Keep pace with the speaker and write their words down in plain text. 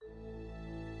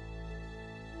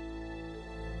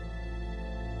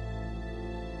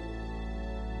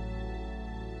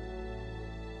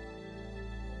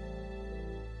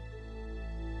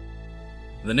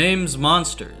The name's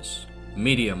Monsters,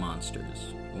 Media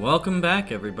Monsters. Welcome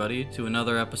back, everybody, to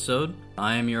another episode.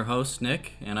 I am your host,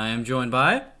 Nick, and I am joined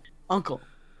by... Uncle.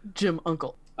 Jim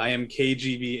Uncle. I am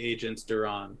KGB Agent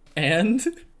Duran. And...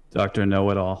 Dr.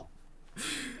 Know-It-All.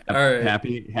 All right.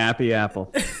 Happy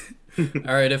Apple.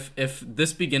 All right, if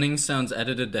this beginning sounds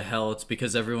edited to hell, it's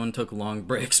because everyone took long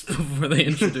breaks before they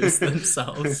introduced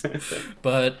themselves.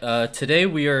 But today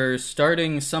we are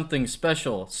starting something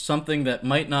special, something that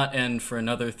might not end for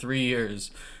another 3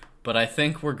 years. But I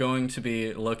think we're going to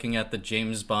be looking at the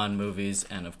James Bond movies,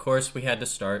 and of course we had to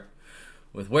start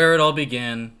with where it all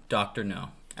began, Dr.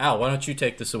 No. Al, why don't you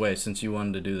take this away since you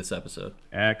wanted to do this episode?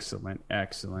 Excellent.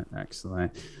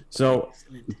 So,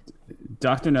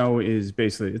 Dr. No is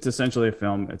basically, it's essentially a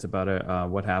film. It's about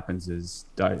what happens is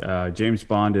James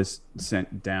Bond is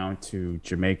sent down to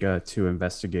Jamaica to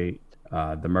investigate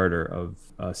the murder of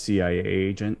a CIA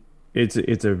agent. It's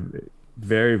a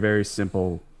very, very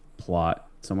simple plot.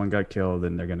 Someone got killed,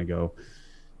 and they're gonna go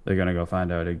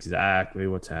find out exactly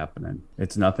what's happening.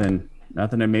 It's nothing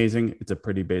amazing. It's a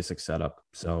pretty basic setup.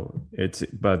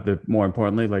 But more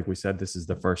importantly, like we said, this is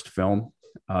the first film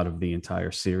out of the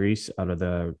entire series, out of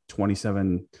the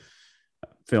 27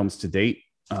 films to date.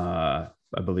 I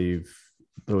believe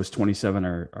those 27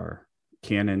 are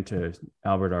canon to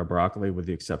Albert R. Broccoli, with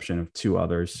the exception of two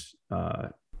others.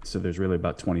 So there's really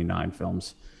about 29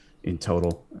 films in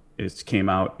total. It came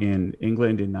out in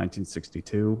England in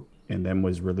 1962 and then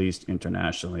was released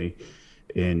internationally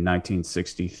in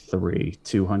 1963,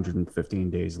 215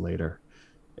 days later.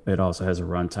 It also has a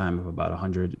runtime of about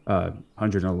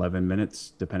 111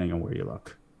 minutes, depending on where you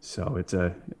look. So it's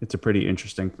a pretty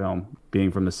interesting film.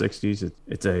 Being from the 60s,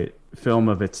 it's a film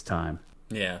of its time.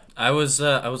 Yeah, I was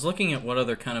looking at what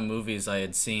other kind of movies I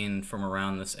had seen from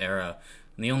around this era,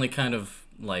 and the only kind of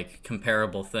like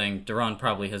comparable thing, Duran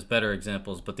probably has better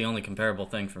examples, but the only comparable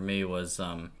thing for me was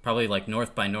probably like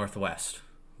North by Northwest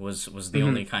was the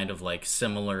only kind of like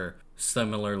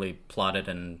similarly plotted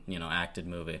and acted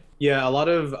movie. Yeah, a lot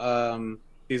of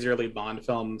these early Bond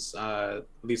films, at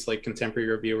least like contemporary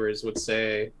reviewers would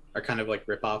say, are kind of like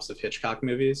ripoffs of Hitchcock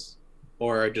movies,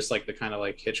 or just like the kind of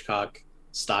like Hitchcock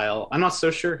style. I'm not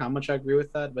so sure how much I agree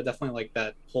with that, but definitely like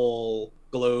that whole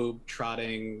globe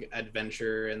trotting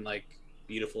adventure and like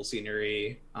beautiful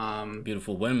scenery,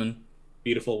 beautiful women.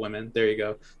 There you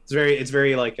go. It's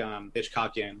very like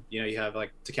Hitchcockian. You have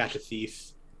like To Catch a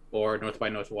Thief or North by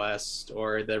Northwest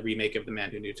or the remake of The Man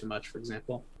Who Knew Too Much, for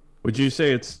example. Would you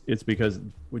say it's because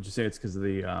of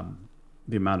the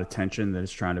amount of tension that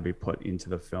is trying to be put into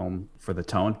the film for the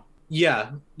tone?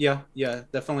 Yeah,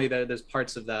 definitely. There's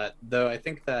parts of that, though. I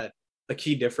think that the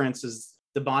key difference is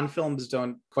the Bond films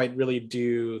don't quite really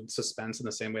do suspense in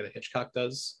the same way that Hitchcock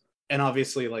does. And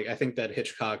obviously, like, I think that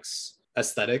Hitchcock's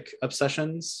aesthetic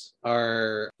obsessions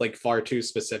are like far too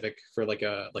specific for like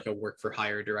a work for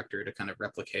hire director to kind of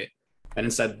replicate, and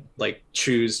instead like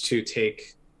choose to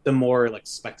take the more like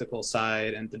spectacle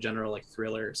side and the general like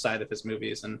thriller side of his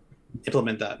movies and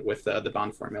implement that with the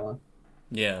Bond formula.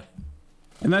 Yeah.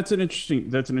 And that's an interesting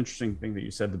thing that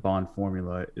you said. The Bond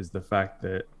formula is the fact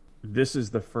that this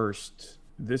is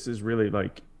really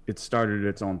like it started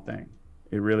its own thing.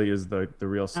 It really is the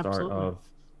real start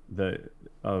Absolutely.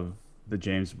 of the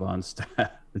James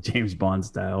Bond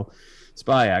style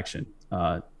spy action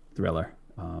thriller,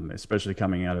 especially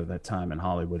coming out of that time in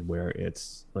Hollywood where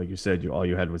it's like you said, all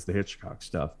you had was the Hitchcock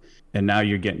stuff, and now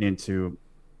you're getting into,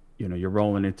 you're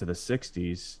rolling into the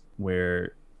 60s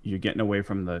where you're getting away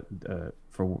from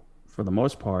for the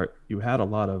most part, you had a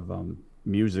lot of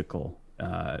musical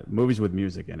movies with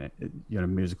music in it,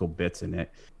 musical bits in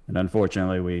it. And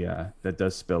unfortunately, that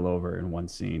does spill over in one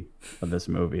scene of this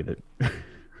movie that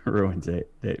ruins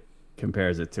it. That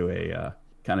compares it to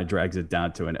kind of drags it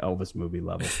down to an Elvis movie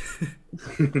level.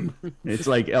 It's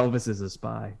like Elvis is a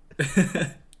spy.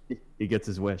 He gets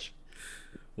his wish.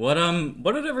 What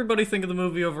did everybody think of the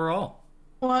movie overall?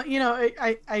 Well,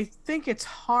 I think it's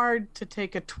hard to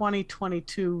take a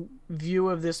 2022 view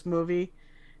of this movie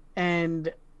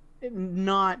and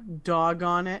not dog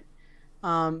on it.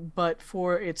 But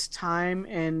for its time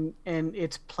and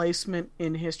its placement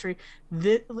in history,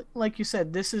 like you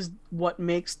said, this is what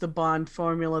makes the Bond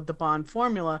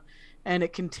formula, and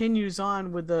it continues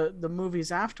on with the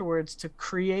movies afterwards to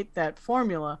create that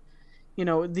formula.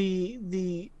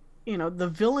 The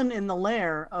villain in the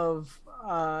lair of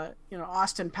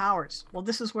Austin Powers. Well,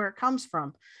 this is where it comes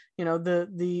from.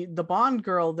 The Bond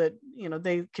girl that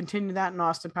they continue that in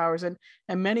Austin Powers and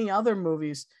many other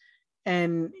movies.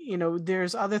 And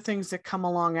there's other things that come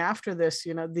along after this.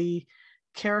 The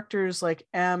characters like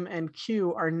M and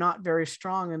Q are not very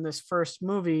strong in this first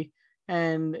movie,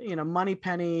 and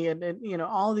Moneypenny and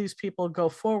all these people go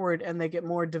forward and they get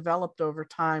more developed over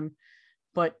time,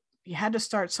 but you had to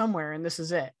start somewhere, and this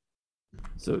is it.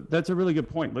 So that's a really good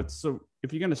point. So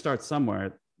if you're going to start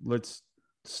somewhere, let's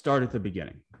start at the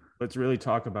beginning. Let's really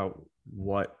talk about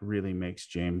what really makes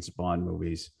James Bond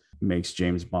movies.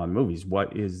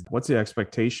 What's the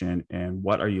expectation, and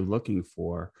what are you looking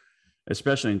for,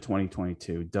 especially in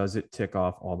 2022? Does it tick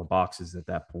off all the boxes at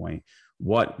that point?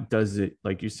 What does it,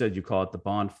 like you said, you call it the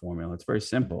Bond formula. It's very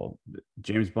simple.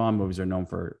 James Bond movies are known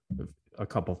for a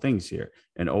couple things here: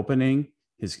 an opening,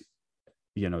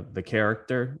 the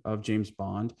character of James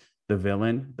Bond, the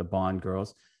villain, the Bond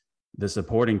girls, the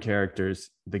supporting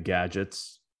characters, the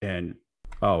gadgets, and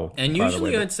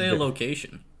usually I'd say a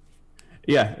location.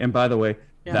 Yeah, and by the way,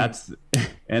 that's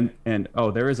and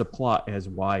there is a plot as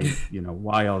why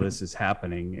why all this is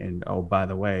happening, and by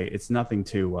the way, it's nothing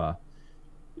too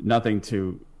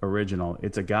original.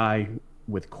 It's a guy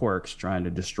with quirks trying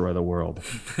to destroy the world.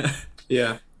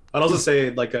 Yeah, I'd also say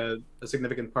like a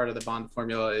significant part of the Bond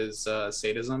formula is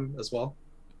sadism as well.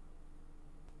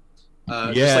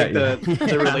 Just like the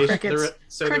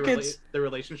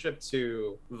relationship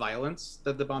to violence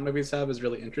that the Bond movies have is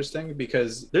really interesting,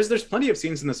 because there's plenty of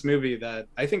scenes in this movie that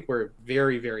I think were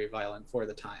very, very violent for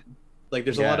the time. Like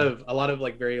there's a lot of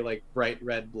like very like bright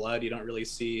red blood you don't really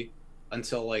see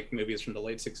until like movies from the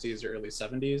late 60s or early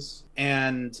 70s.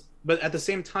 But at the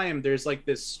same time, there's like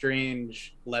this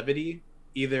strange levity,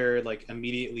 either like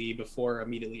immediately before or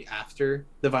immediately after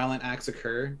the violent acts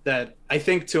occur, that I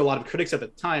think to a lot of critics at the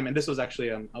time, and this was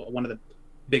actually one of the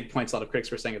big points a lot of critics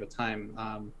were saying at the time,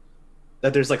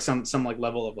 that there's like some like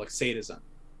level of like sadism.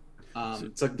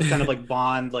 It's like kind of like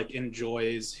Bond like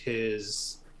enjoys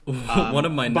his one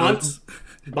of my notes.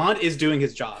 Bond is doing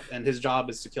his job, and his job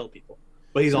is to kill people,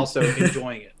 but he's also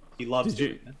enjoying it. He loves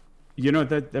doing it.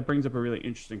 That brings up a really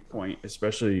interesting point,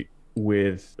 especially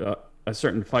with a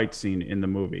certain fight scene in the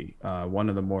movie. One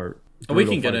of the more we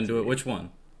can get into it. Which one?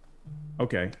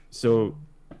 Okay, so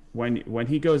when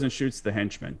he goes and shoots the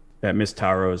henchman at Miss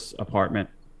Taro's apartment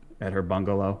at her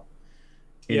bungalow.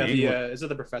 Is it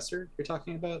the professor you're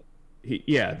talking about?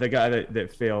 The guy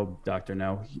that failed Dr.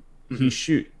 No. He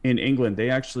shoot in England. They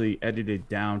actually edited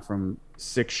down from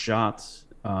 6 shots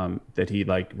that he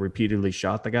like repeatedly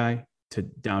shot the guy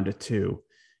down to 2,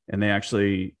 and they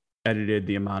actually edited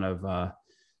the amount of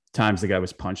times the guy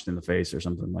was punched in the face or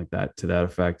something like that, to that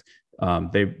effect.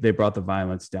 They brought the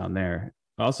violence down there.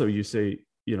 Also, you say,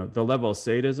 the level of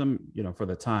sadism, for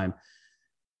the time,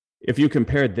 if you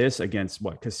compared this against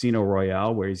Casino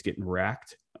Royale, where he's getting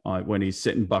racked when he's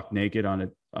sitting buck naked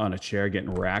on a chair,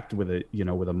 getting racked with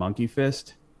a monkey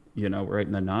fist, right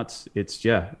in the nuts. It's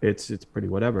pretty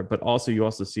whatever. But also you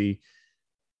also see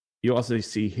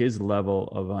his level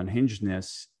of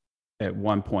unhingedness at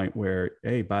one point where,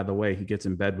 hey, by the way, he gets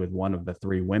in bed with one of the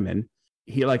 3 women.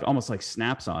 He like almost like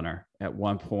snaps on her at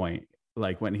one point,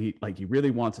 like when he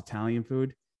really wants Italian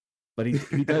food, but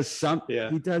he does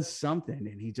something. He does something,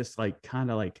 and he just like kind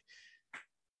of like,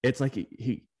 it's like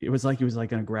he was like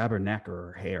gonna grab her neck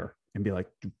or her hair and be like,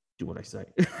 do what I say.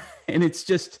 And it's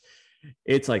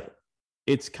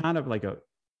kind of like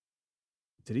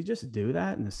did he just do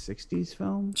that in the 60s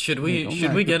film? Should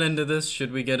we get into this?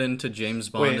 Should we get into James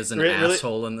Bond as an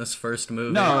asshole in this first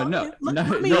movie? No.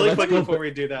 Really quick before we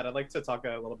do that, I'd like to talk a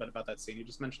little bit about that scene you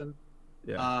just mentioned.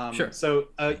 Yeah, sure. So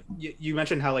you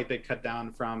mentioned how like they cut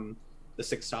down from the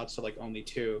 6 shots to like only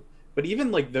 2, but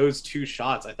even like those 2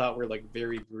 shots I thought were like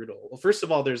very brutal. Well, first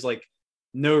of all, there's like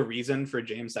no reason for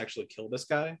James to actually kill this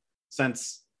guy,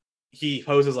 since he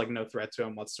poses like no threat to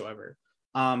him whatsoever.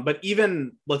 But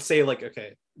even let's say like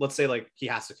he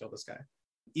has to kill this guy.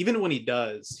 Even when he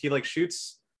does, he like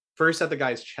shoots first at the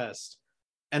guy's chest,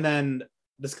 and then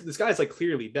this guy is like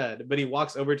clearly dead, but he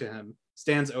walks over to him,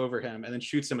 stands over him, and then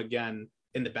shoots him again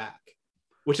in the back,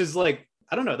 which is like,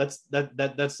 I don't know,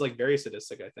 that's like very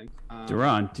sadistic, I think.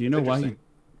 Duran, do you know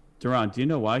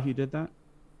why he did that?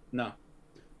 No.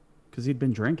 Because he'd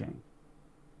been drinking.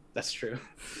 That's true.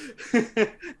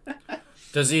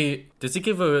 Does he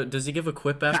give a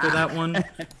quip after that one?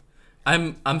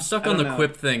 I'm stuck on the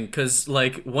quip thing, because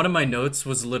like one of my notes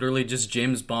was literally just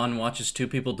James Bond watches 2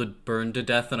 people to burn to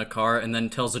death in a car and then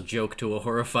tells a joke to a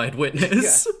horrified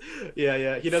witness.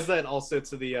 Yeah. He does that also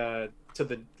to the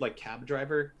like cab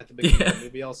driver at the beginning of the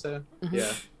movie also.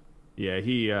 Mm-hmm. Yeah.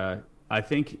 He I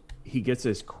think he gets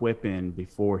his quip in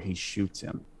before he shoots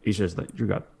him. He's just like,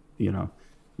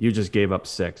 you just gave up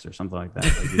 6 or something like that.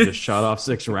 Like you just shot off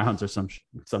 6 rounds or something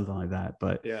like that.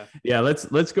 But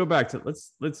let's go back to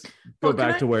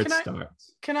back to where it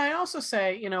starts. Can I also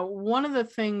say, one of the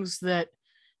things that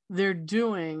they're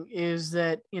doing is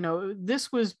that,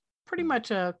 this was pretty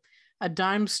much a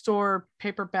dime store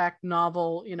paperback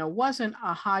novel, wasn't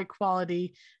a high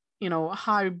quality,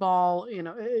 highball,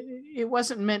 it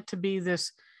wasn't meant to be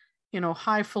this,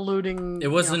 highfalutin. It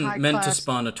wasn't meant to high-class.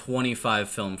 spawn a 25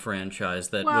 film franchise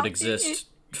that would exist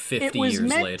 50 it was years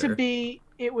meant later. to be.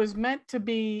 It was meant to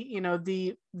be,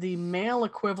 the male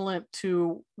equivalent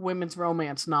to women's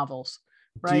romance novels,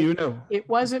 right? Do you know? It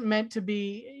wasn't meant to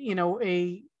be,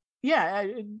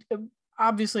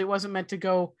 obviously it wasn't meant to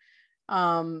go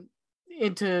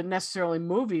into necessarily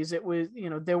movies. It was,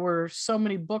 there were so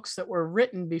many books that were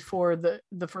written before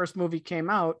the first movie came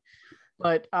out,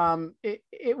 but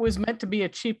it was meant to be a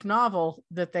cheap novel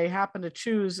that they happened to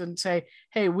choose and say,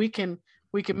 hey, we can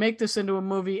make this into a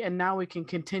movie, and now we can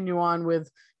continue on with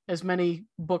as many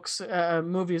books,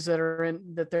 movies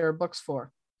that there are books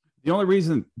for. One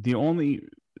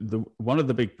of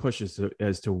the big pushes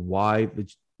as to why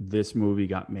this movie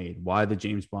got made, why the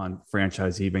James Bond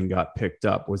franchise even got picked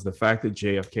up, was the fact that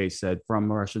JFK said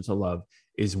From Russia to Love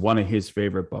is one of his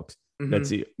favorite books.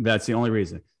 Mm-hmm. That's the only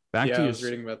reason. I was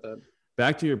reading about that.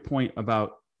 Back to your point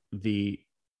about the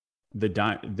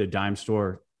dime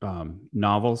store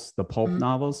novels, the pulp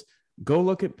novels. Go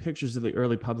look at pictures of the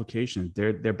early publications.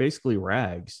 They're basically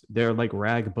rags. They're like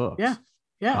rag books. Yeah.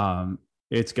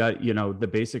 It's got, the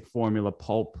basic formula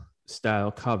pulp style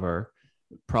cover,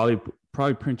 probably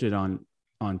printed on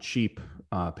cheap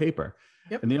paper.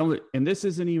 Yep. And this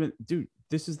isn't even, dude,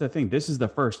 this is the thing. This is the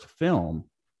first film,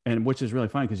 and which is really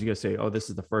funny because you guys say, oh, this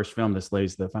is the first film. This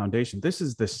lays the foundation. This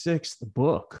is the 6th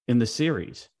book in the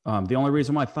series. The only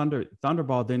reason why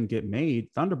Thunderball didn't get made,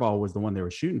 Thunderball was the one they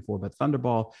were shooting for, but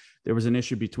Thunderball, there was an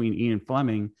issue between Ian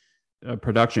Fleming, a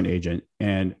production agent,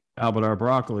 and Albert R.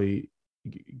 Broccoli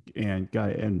and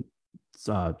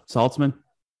Saltzman.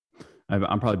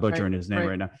 I'm probably butchering his name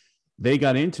right now. They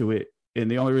got into it, and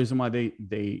the only reason why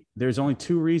there's only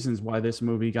 2 reasons why this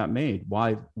movie got made.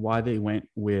 Why they went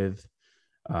with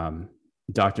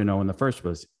Dr. No in the first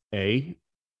place. A,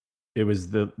 it was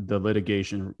the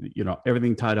litigation,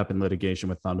 everything tied up in litigation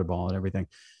with Thunderball and everything.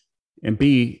 And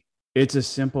B, it's a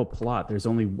simple plot. There's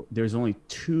only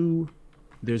 2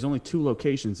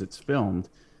 locations it's filmed.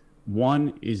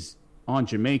 One is on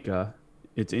Jamaica.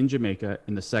 It's in Jamaica,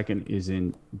 and the second is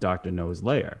in Dr. No's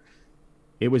lair.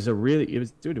 It was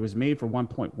made for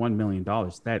 $1.1 million.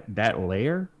 That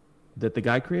lair that the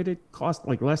guy created cost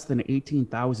like less than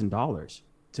 $18,000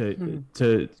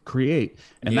 to create.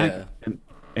 And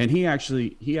and he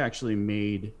actually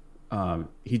made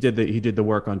he did the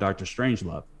work on Dr.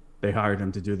 Strangelove. They hired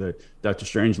him to do the Dr.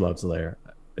 Strangelove's lair.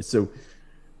 So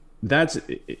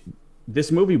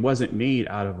this movie wasn't made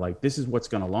out of like, this is what's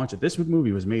going to launch it. This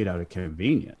movie was made out of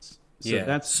convenience.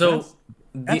 So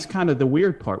that's kind of the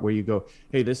weird part where you go,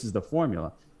 hey, this is the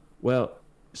formula. Well,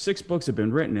 6 books have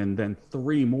been written, and then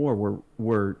 3 more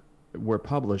were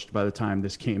published by the time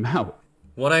this came out.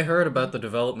 What I heard about the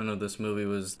development of this movie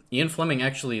was Ian Fleming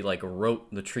actually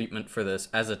wrote the treatment for this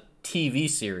as a TV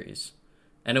series.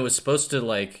 And it was supposed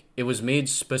to it was made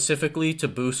specifically to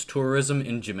boost tourism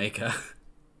in Jamaica.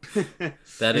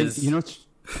 That is,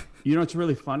 what's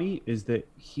really funny is that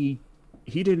he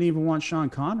didn't even want Sean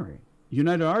Connery.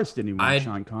 United Artists didn't even want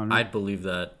Sean Connery. I'd believe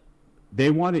that. They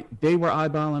were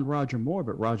eyeballing Roger Moore,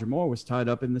 but Roger Moore was tied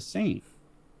up in the Saint.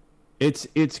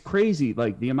 It's crazy,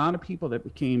 like the amount of people that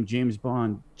became James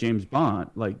Bond,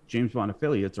 like James Bond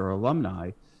affiliates or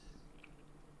alumni.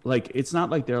 Like, it's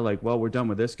not like they're like, well, we're done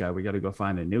with this guy, we got to go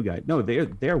find a new guy. No,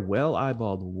 they're well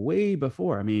eyeballed way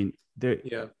before. I mean,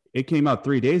 it came out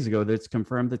 3 days ago that's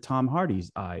confirmed that Tom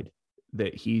Hardy's eyed,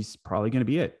 that he's probably going to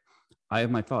be it. I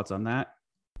have my thoughts on that.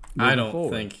 I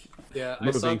don't think. Yeah,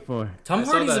 Tom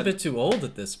Hardy's a bit too old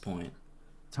at this point.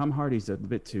 Tom Hardy's a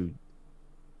bit too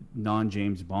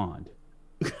non-James Bond.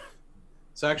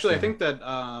 So actually, I think that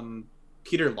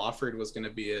Peter Lawford was going to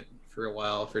be it for a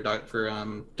while for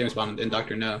James Bond and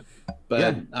Dr. No,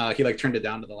 but he turned it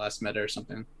down to the last minute or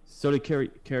something. So did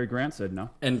Cary Grant said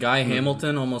no. And Guy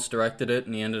Hamilton almost directed it,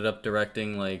 and he ended up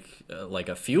directing like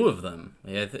a few of them.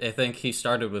 I think he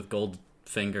started with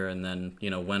Goldfinger and then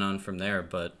went on from there,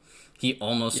 but he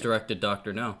almost directed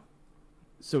Dr. No.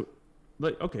 So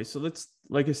let's,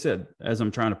 like I said, as I'm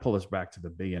trying to pull us back to the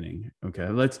beginning, okay,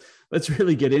 let's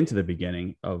really get into the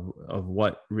beginning of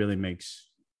what really makes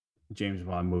James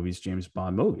Bond movies.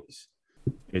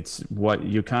 It's what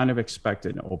you kind of expect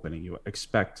in opening. You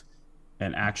expect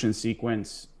an action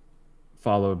sequence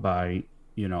followed by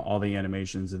all the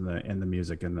animations and the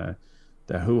music and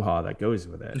the hoo-ha that goes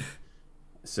with it.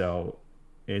 So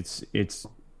it's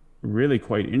really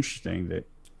quite interesting that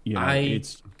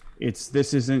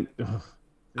this isn't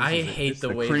I hate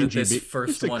the way that this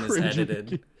first one is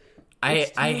edited.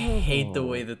 I hate the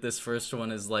way that this first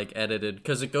one is like edited,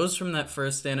 because it goes from that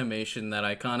first animation, that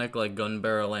iconic like gun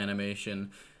barrel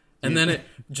animation, and then it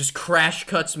just crash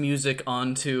cuts music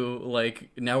onto like,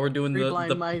 now we're doing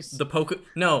the polka.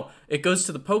 No, it goes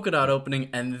to the polka dot opening,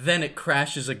 and then it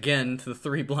crashes again to the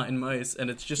Three Blind Mice, and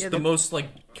it's just the most like.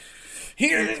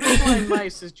 The Three Blind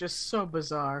Mice is just so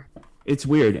bizarre. It's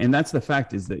weird, and that's the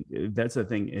fact, is that that's the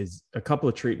thing, is a couple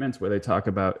of treatments where they talk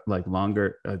about like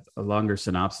longer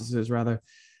synopsises rather.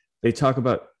 They talk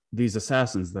about these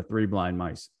assassins, the Three Blind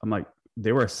Mice. I'm like,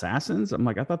 they were assassins? I'm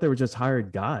like, I thought they were just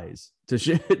hired guys to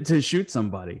shoot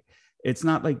somebody. It's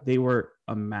not like they were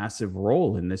a massive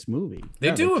role in this movie. They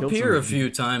do appear a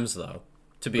few times though,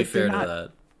 to be fair to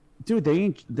that. Dude,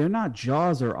 they're not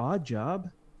Jaws or Odd Job.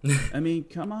 I mean,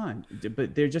 come on.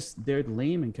 But they're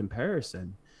lame in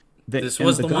comparison. This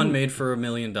was the one made for $1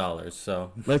 million.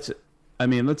 So let's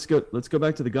go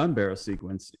back to the gun barrel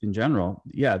sequence in general.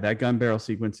 Yeah, that gun barrel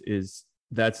sequence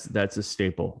that's a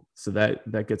staple. So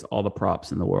that gets all the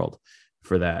props in the world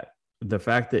for that. The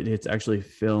fact that it's actually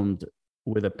filmed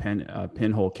with a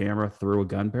pinhole camera through a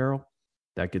gun barrel,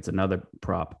 that gets another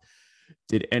prop.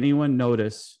 Did anyone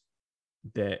notice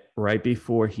that right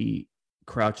before he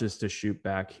crouches to shoot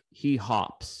back, he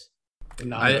hops?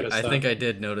 I think I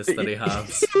did notice that he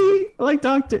hops. like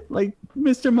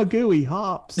Mr. Magoo, he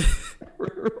hops.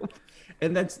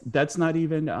 And that's not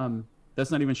even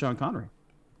Sean Connery.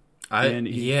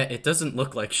 It doesn't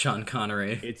look like Sean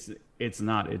Connery. It's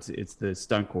not. It's the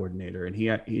stunt coordinator, and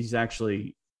he's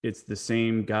actually, it's the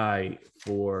same guy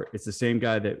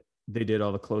that they did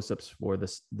all the close-ups for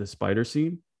the spider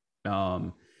scene.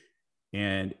 And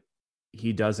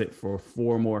he does it for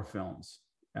 4 more films.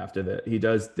 After that, he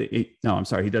does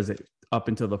it up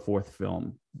until the 4th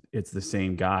film. It's the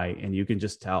same guy, and you can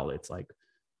just tell. It's like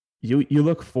you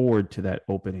look forward to that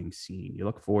opening scene. You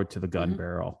look forward to the gun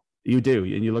barrel. You do,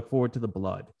 and you look forward to the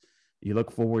blood. You look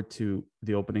forward to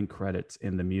the opening credits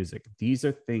and the music. These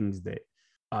are things that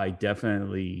I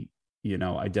definitely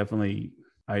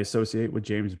associate with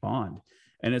James Bond.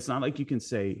 And it's not like you can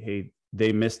say, hey,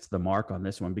 they missed the mark on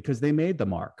this one, because they made the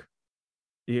mark.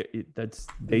 They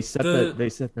set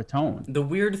the tone. The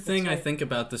weird thing I think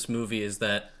about this movie is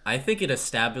that I think it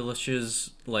establishes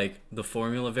like the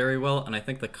formula very well, and I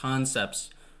think the concepts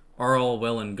are all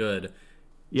well and good.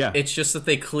 Yeah, it's just that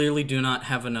they clearly do not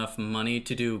have enough money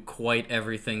to do quite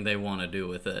everything they want to do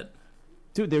with it.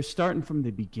 Dude, they're starting from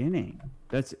the beginning.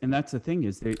 That's the thing,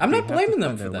 is I'm not blaming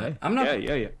them for that. I'm not.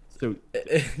 Yeah. So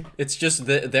it's just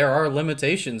that there are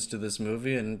limitations to this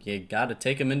movie, and you got to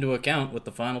take them into account with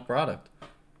the final product.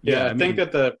 Yeah, I think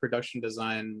that the production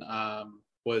design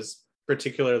was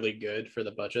particularly good for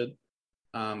the budget.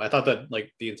 I thought that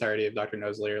like the entirety of Dr.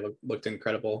 No's Lair looked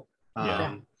incredible.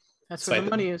 That's where the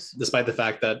money is. Despite the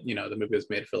fact that, the movie was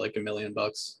made for like $1 million.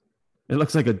 It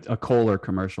looks like a Kohler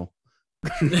commercial.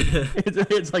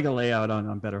 it's like a layout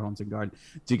on Better Homes and Garden.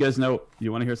 Do you guys know?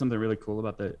 You want to hear something really cool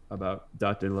about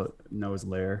Dr. No's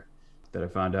Lair that I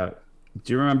found out?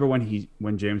 Do you remember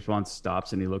when James Bond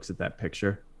stops and he looks at that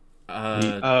picture?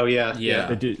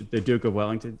 Yeah. The Duke of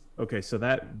Wellington. Okay, so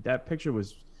that picture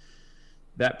was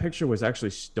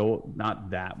actually stolen. Not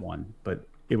that one, but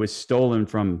it was stolen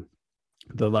from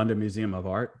the London Museum of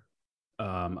Art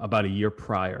about a year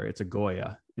prior. It's a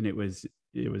Goya, and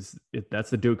that's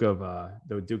the Duke of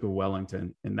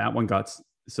Wellington, and that one got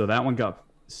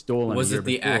stolen. Was it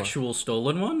the actual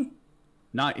stolen one?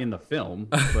 Not in the film,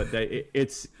 but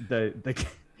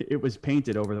it was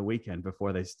painted over the weekend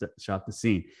before they shot the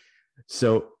scene.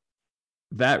 So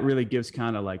that really gives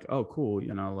kind of like, oh, cool,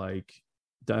 like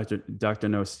Dr.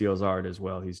 No steals art as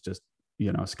well. He's just, a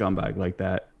scumbag like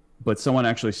that. But someone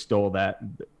actually stole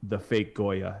the fake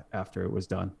Goya after it was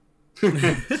done.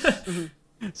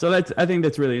 So I think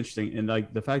that's really interesting. And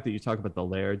like the fact that you talk about the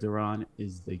lair, Duran,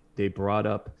 is they brought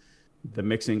up the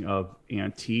mixing of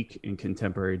antique and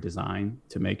contemporary design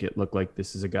to make it look like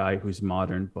this is a guy who's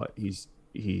modern, but he's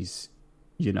the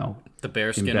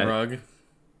bearskin rug.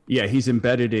 Yeah, he's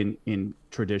embedded in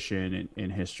tradition and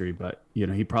in history, but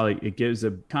it gives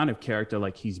a kind of character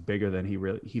like he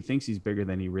thinks he's bigger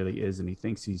than he really is, and he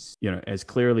thinks he's as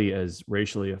clearly as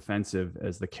racially offensive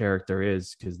as the character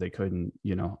is, because they couldn't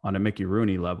on a Mickey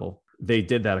Rooney level. They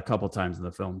did that a couple times in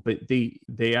the film, but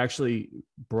they actually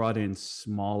brought in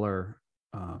smaller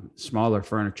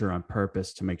furniture on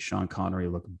purpose to make Sean Connery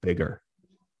look bigger.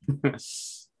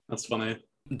 That's funny.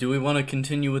 Do we want to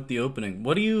continue with the opening?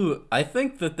 I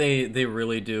think that they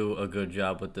really do a good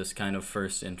job with this kind of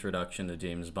first introduction to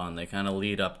James Bond. They kind of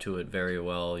lead up to it very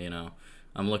well,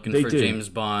 I'm looking They for did. James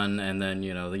Bond, and then,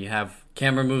 you know, you have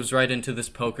camera moves right into this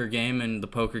poker game, and the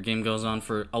poker game goes on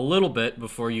for a little bit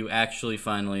before you actually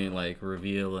finally, like,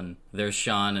 reveal, and there's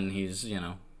Sean, and he's, you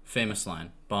know, famous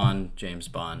line, Bond, James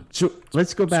Bond. So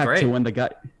let's go back great. to when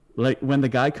the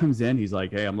guy comes in, he's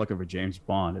like, "Hey, I'm looking for James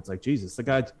Bond." It's like, Jesus, the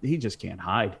guy, he just can't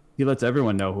hide. He lets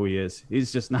everyone know who he is.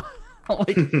 He's just not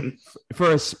like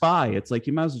for a spy. It's like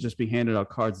you might as well just be handed out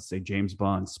cards that say James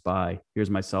Bond spy. Here's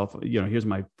my here's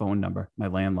my phone number, my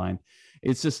landline.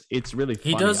 It's really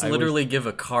funny. He does literally give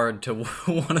a card to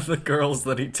one of the girls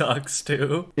that he talks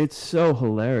to. It's so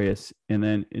hilarious, and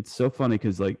then it's so funny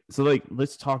because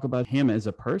let's talk about him as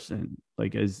a person.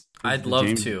 Like I'd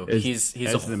love to. He's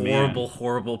a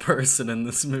horrible person in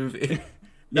this movie.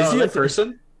 Is he a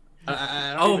person?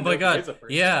 I don't Oh even my know if god! he's a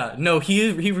person. Yeah, no,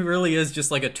 he really is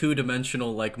just like a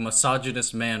two-dimensional, like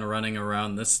misogynist man running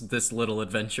around this little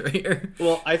adventure here.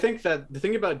 Well, I think that the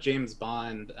thing about James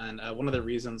Bond, and one of the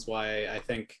reasons why I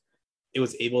think it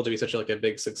was able to be such a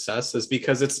big success, is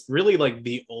because it's really like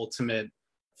the ultimate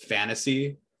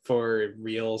fantasy for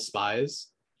real spies.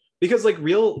 Because like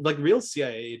real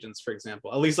CIA agents, for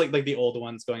example, at least like the old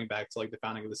ones going back to like the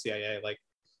founding of the CIA, like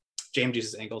James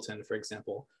Jesus Angleton, for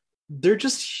example, they're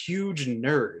just huge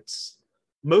nerds.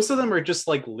 Most of them are just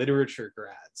like literature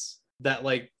grads that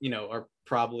like, you know, are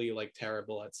probably like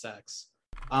terrible at sex.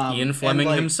 Ian Fleming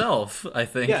himself, I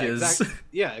think, is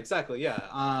exactly.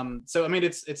 So I mean,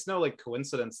 it's no like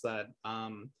coincidence that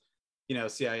you know,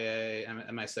 CIA and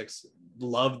MI6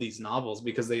 love these novels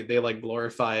because they like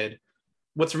glorified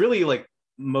what's really like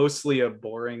mostly a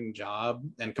boring job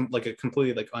and like a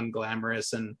completely like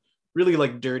unglamorous and really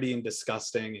like dirty and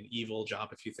disgusting and evil job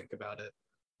if you think about it.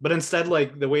 But instead,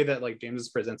 like the way that like James is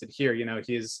presented here, you know,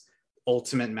 he's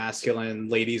ultimate masculine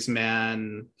ladies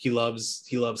man. He loves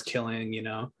killing, you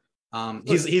know.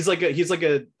 He's like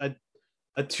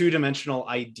a two-dimensional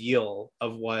ideal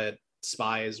of what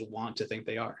spies want to think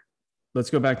they are. Let's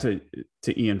go back to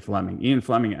Ian Fleming. Ian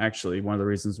Fleming, actually, one of the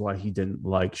reasons why he didn't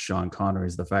like Sean Connery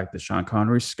is the fact that Sean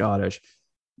Connery is Scottish,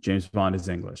 James Bond is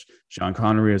English. Sean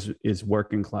Connery is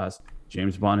working class.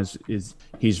 James Bond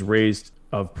he's raised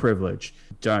of privilege.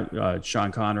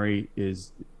 Sean Connery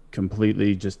is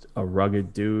completely just a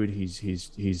rugged dude.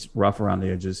 He's rough around the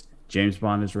edges. James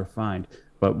Bond is refined.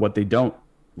 But what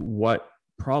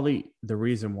probably the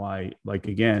reason why, like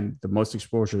again, the most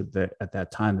exposure that at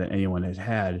that time that anyone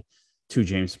had to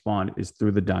James Bond is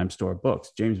through the dime store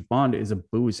books. James Bond is a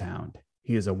booze hound.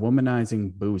 He is a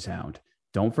womanizing booze hound.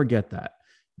 Don't forget that.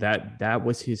 That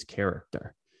was his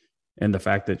character. And the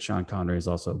fact that Sean Connery is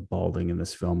also balding in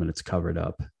this film and it's covered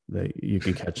up, you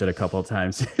can catch it a couple of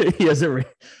times. He hasn't,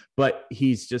 but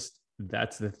he's just,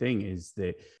 that's the thing, is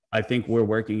that I think we're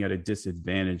working at a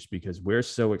disadvantage because we're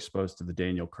so exposed to the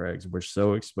Daniel Craigs. We're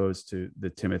so exposed to the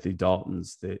Timothy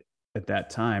Daltons that at that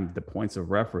time, the points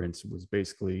of reference was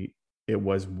basically, it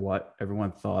was what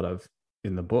everyone thought of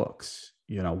in the books,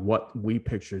 you know, what we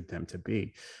pictured them to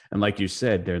be. And like you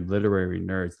said, they're literary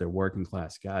nerds, they're working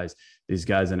class guys, these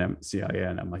guys in CIA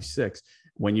and MI6.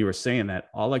 When you were saying that,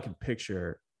 all I could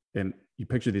picture, and you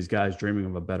picture these guys dreaming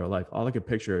of a better life, all I could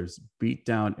picture is beat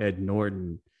down Ed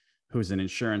Norton, who's an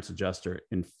insurance adjuster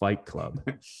in Fight Club,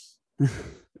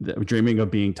 dreaming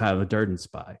of being Tyler Durden's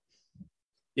spy.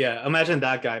 Yeah, imagine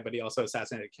that guy, but he also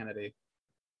assassinated Kennedy.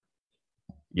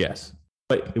 Yes.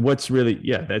 But what's really,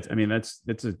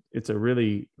 it's a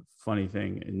really funny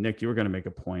thing. And Nick, you were going to make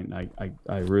a point.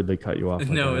 I rudely cut you off.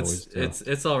 Like no,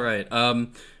 it's all right.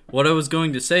 What I was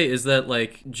going to say is that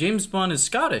like James Bond is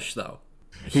Scottish though.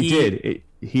 He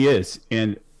is.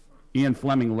 And Ian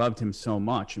Fleming loved him so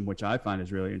much, and which I find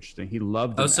is really interesting. He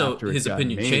loved him after his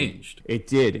opinion changed. It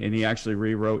did, and he actually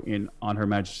rewrote on Her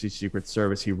Majesty's Secret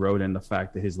Service. He wrote in the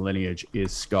fact that his lineage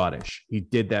is Scottish. He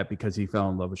did that because he fell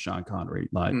in love with Sean Connery,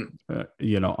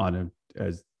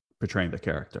 as portraying the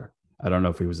character. I don't know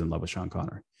if he was in love with Sean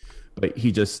Connery, but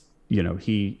he just,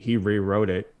 he rewrote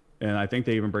it, and I think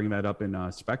they even bring that up in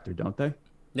Spectre, don't they?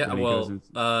 Yeah, well,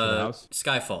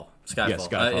 Skyfall. Yeah,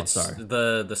 Skyfall. Sorry,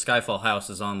 the Skyfall house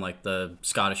is on like the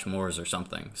Scottish moors or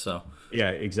something. So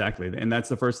yeah, exactly, and that's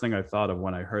the first thing I thought of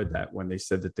when I heard that, when they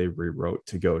said that they rewrote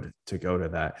to go to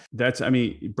that. That's, I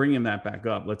mean, bringing that back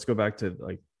up. Let's go back to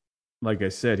like I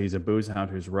said, he's a booze hound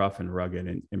who's rough and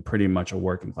rugged and pretty much a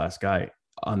working class guy.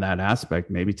 On that aspect,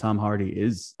 maybe Tom Hardy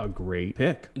is a great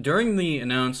pick. During the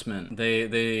announcement,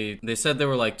 they said they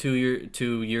were like 2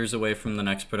 years away from the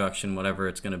next production, whatever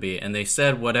it's going to be, and they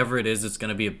said whatever it is, it's going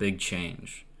to be a big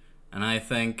change. And I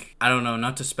think, I don't know,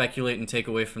 not to speculate and take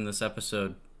away from this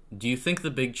episode, do you think the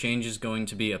big change is going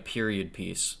to be a period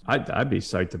piece? I'd be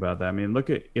psyched about that. I mean, look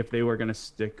at if they were going to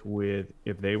stick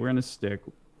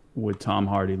with Tom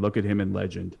Hardy. Look at him in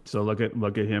Legend. So look at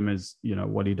him as, you know,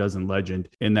 what he does in Legend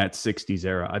in that 60s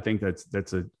era. I think I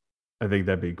think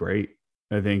that'd be great.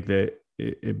 I think that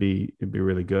it'd be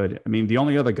really good. I mean, the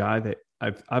only other guy that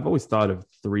I've always thought of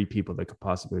two other people that could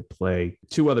possibly play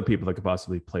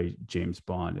James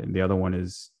Bond, and the other one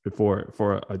is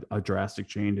for a drastic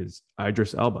change is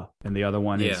Idris Elba, and the other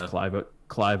one is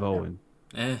Clive Owen.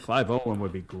 Clive Owen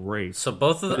would be great. So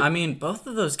both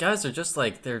of those guys are just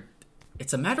like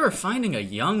it's a matter of finding a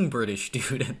young British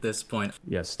dude at this point.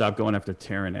 Yeah, stop going after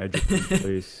Taron Egerton,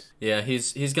 please. Yeah,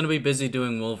 he's gonna be busy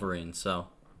doing Wolverine, so.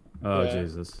 Oh yeah.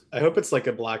 Jesus! I hope it's like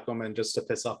a black woman just to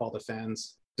piss off all the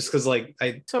fans. Just because, like,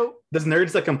 So the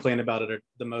nerds that complain about it are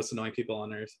the most annoying people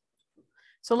on earth.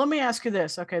 So let me ask you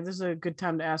this. Okay, this is a good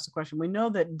time to ask the question. We know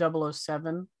that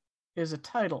 007 is a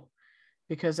title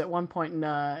because at one point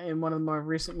in one of the more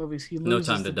recent movies, he loses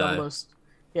No Time to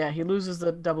Die. He loses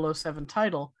the 007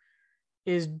 title.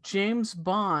 Is James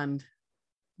Bond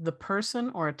the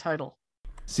person or a title?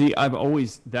 See,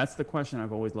 that's the question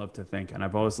I've always loved to think, and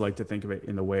I've always liked to think of it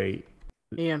in the way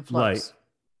Ian Flux.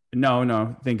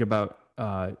 No, think about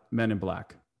Men in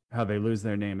Black, how they lose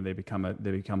their name and they become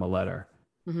a letter.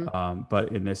 Mm-hmm.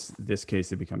 But in this case,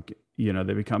 they can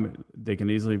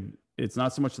easily. It's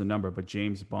not so much the number, but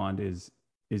James Bond is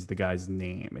the guy's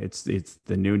name. It's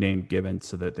the new name given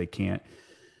so that they can't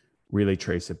really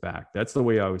trace it back. That's the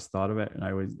way I always thought of it,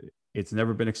 and it's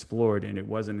never been explored, and it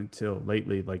wasn't until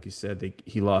lately, like you said,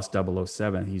 he lost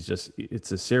 007.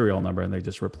 It's a serial number, and they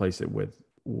just replace it with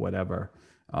whatever.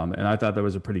 And I thought that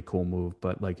was a pretty cool move.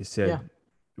 But like you said,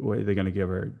 what are they going to give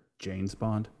her? James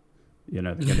Bond? You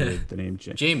know, they're going to the name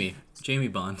Jamie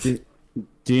Bond.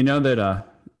 Do you know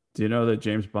that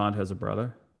James Bond has a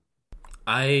brother?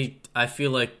 I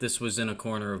feel like this was in a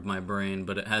corner of my brain,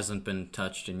 but it hasn't been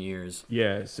touched in years.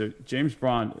 Yeah, so James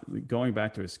Bond, going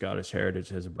back to his Scottish heritage,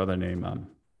 has a brother named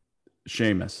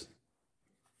Seamus.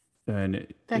 And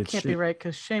that can't be right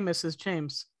because Seamus is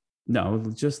James. No,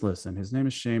 just listen. His name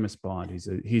is Seamus Bond.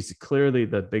 He's clearly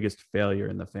the biggest failure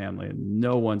in the family, and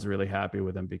no one's really happy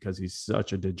with him because he's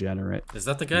such a degenerate. Is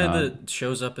that the guy that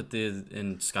shows up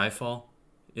in Skyfall?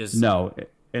 No,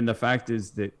 and the fact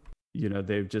is that, you know,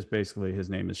 they've just basically, his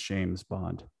name is James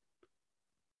Bond,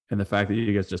 and the fact that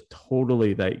you guys just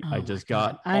totally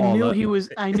I knew he was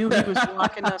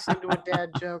locking us into a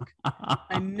dad joke.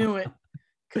 I knew it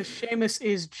because Seamus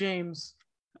is James.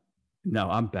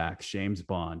 No, I'm back. James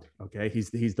Bond. Okay,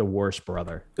 he's the worst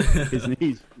brother.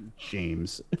 He's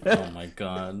James. Oh my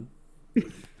god.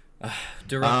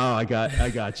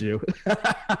 I got you.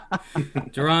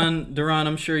 Duran,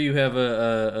 I'm sure you have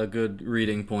a good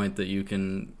reading point that you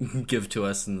can give to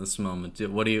us in this moment.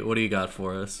 What do you got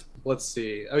for us? Let's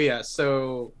see. Oh yeah,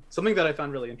 so something that I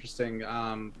found really interesting.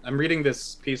 I'm reading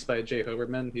this piece by Jay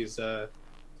Hoberman. He's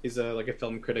like a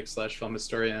film critic / film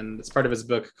historian. It's part of his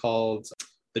book called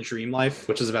The Dream Life,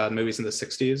 which is about movies in the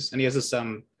 60s. And he has this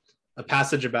a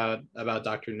passage about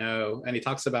Dr. No, and he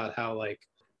talks about how like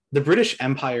the British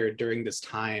Empire during this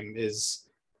time is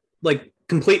like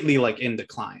completely like in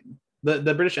decline.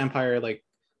 The British Empire, like,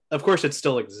 of course it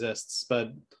still exists,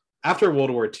 but after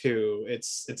World War II,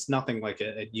 it's nothing like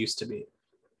it used to be.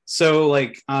 So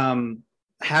like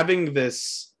having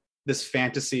this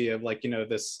fantasy of like, you know,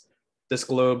 this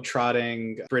globe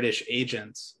trotting British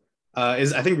agent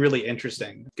is, I think, really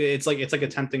interesting. It's like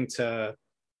attempting to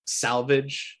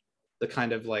salvage the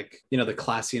kind of like, you know, the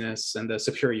classiness and the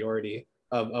superiority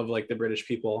of like the British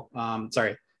people.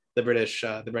 The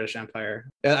British Empire.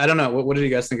 I don't know. What did you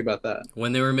guys think about that?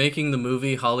 When they were making the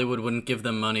movie, Hollywood wouldn't give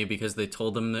them money because they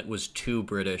told them that it was too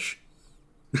British.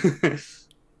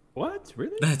 What?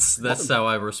 Really? That's how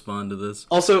I respond to this.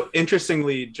 Also,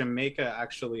 interestingly, Jamaica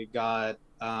actually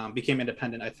became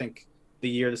independent, I think, the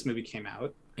year this movie came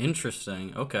out.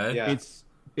 Interesting. Okay. Yeah.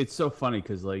 It's so funny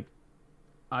because like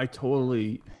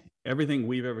everything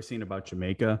we've ever seen about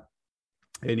Jamaica,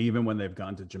 and even when they've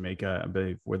gone to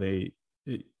Jamaica, where they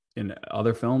in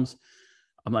other films,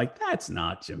 I'm like, that's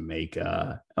not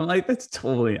Jamaica. I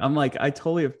totally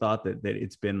have thought that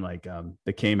it's been like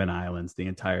the Cayman Islands the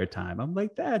entire time. I'm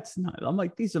like, that's not. I'm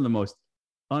like, these are the most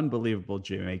unbelievable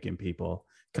Jamaican people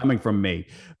coming from me.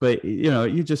 But you know,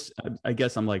 I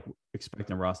guess I'm like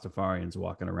expecting Rastafarians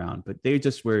walking around, but they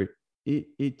just were.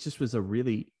 It just was a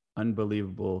really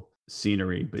unbelievable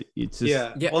scenery. But it's just,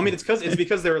 yeah. Well, I mean, it's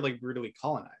because they were like brutally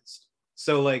colonized.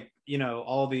 So like, you know,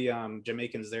 all the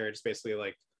Jamaicans there are just basically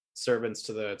like servants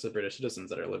to the British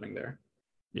citizens that are living there.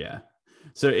 Yeah.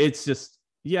 So it's just,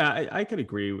 yeah, I could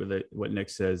agree with it. What Nick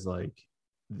says, like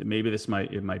maybe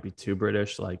it might be too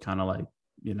British, like kind of like,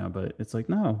 you know, but it's like,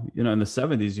 no, you know, in the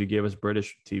 70s you gave us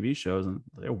British TV shows and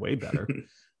they're way better.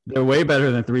 They're way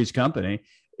better than Three's Company.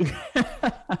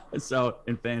 So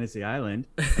in Fantasy Island,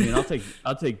 I mean,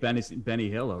 I'll take Benny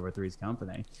Hill over Three's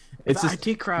Company. It's the just,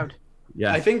 IT crowd.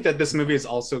 yeah. I think that this movie is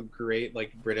also great,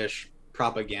 like British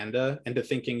propaganda into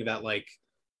thinking that, like,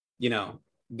 you know,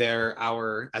 they're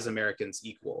our, as Americans,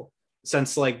 equal.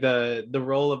 Since like the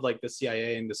role of like the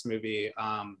CIA in this movie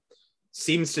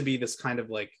seems to be this kind of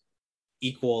like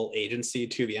equal agency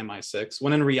to the MI6,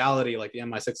 when in reality, like the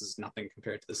MI6 is nothing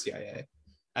compared to the CIA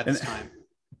at this time.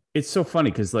 It's so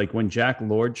funny because like when Jack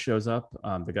Lord shows up,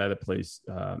 the guy that plays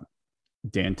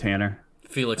Dan Tanner,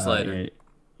 Felix Leiter.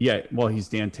 Yeah, well, he's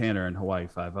Dan Tanner in Hawaii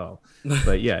Five-0,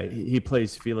 but yeah, he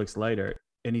plays Felix Leiter,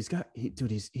 and he's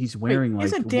wearing like.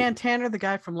 Isn't Dan Tanner the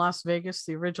guy from Las Vegas,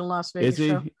 the original Las Vegas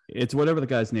show? It's whatever the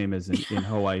guy's name is in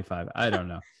Hawaii Five. I don't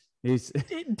know. He's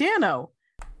Dano.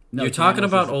 No, You're talking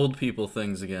about old people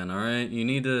things again, all right? You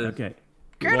need to. Okay.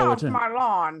 Get off my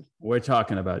lawn. We're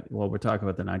talking about the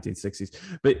 1960s,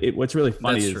 but what's really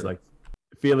funny is like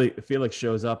Felix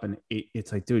shows up and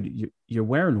it's like, dude, you're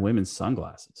wearing women's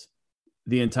sunglasses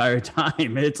the entire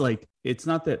time. It's like, it's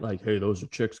not that like, hey, those are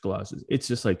chicks' glasses. It's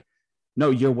just like,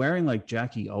 no, you're wearing like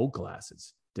Jackie O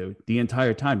glasses, dude, the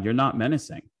entire time. You're not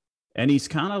menacing. And he's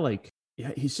kind of like,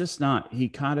 yeah, he's just not. He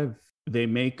kind of, they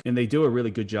do a really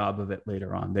good job of it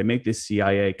later on. They make this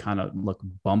CIA kind of look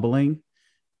bumbling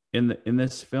in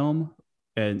this film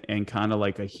and kind of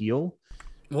like a heel.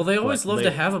 Well, they always love to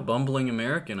have a bumbling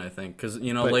American, I think, because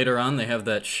later on they have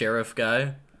that sheriff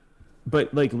guy.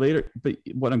 But like later, but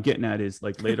what I'm getting at is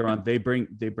like later on they bring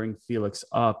Felix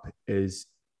up, is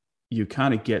you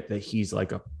kind of get that he's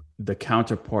like the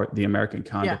counterpart, the American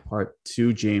counterpart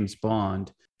to James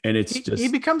Bond, and he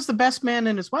becomes the best man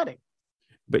in his wedding.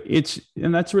 But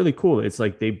and that's really cool. It's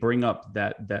like they bring up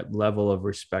that level of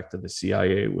respect of the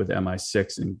CIA with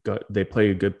MI6, and they play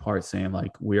a good part saying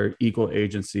like we're equal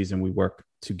agencies and we work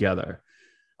together.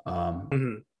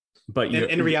 But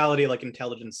in reality, like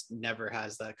intelligence never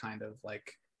has that kind of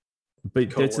like. But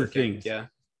that's the thing. Yeah.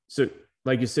 So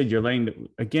like you said,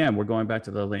 we're going back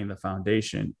to laying the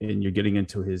foundation, and you're getting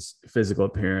into his physical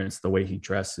appearance, the way he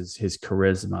dresses, his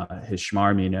charisma, his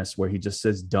schmarminess, where he just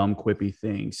says dumb, quippy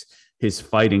things, his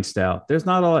fighting style. There's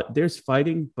not a lot, there's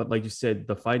fighting, but like you said,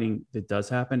 the fighting that does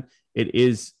happen, it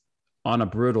is on a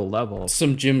brutal level.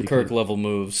 Some Jim Kirk level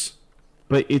moves.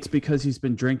 But it's because he's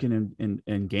been drinking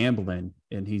and gambling,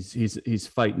 and he's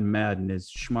fighting mad, and his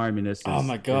schmarminess. Oh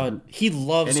my god, he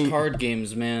loves card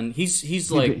games, man. He's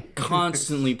like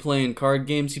constantly playing card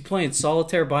games. He's playing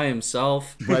solitaire by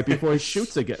himself. Right before he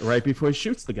shoots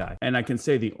the guy. And I can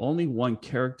say the only one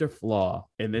character flaw,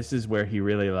 and this is where he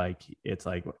really it's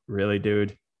like, really,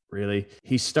 dude, really.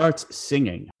 He starts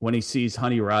singing when he sees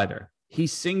Honey Rider. He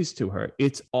sings to her.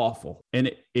 It's awful.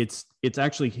 And it's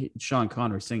actually Sean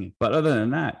Connery singing. But other than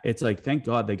that, it's like, thank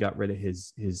God they got rid of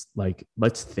his like,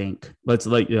 let's think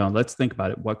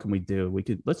about it. What can we do?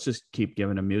 Let's just keep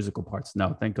giving him musical parts.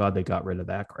 No, thank God they got rid of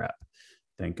that crap.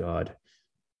 Thank God.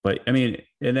 But I mean,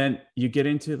 and then you get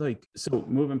into like, so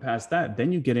moving past that,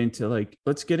 then you get into like,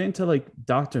 let's get into like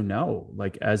Dr. No,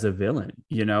 like as a villain,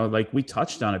 like we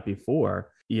touched on it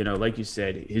before. Like you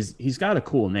said, he's got a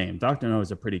cool name. Dr. No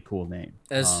is a pretty cool name.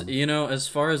 As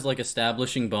far as like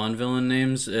establishing Bond villain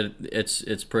names,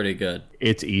 it's pretty good.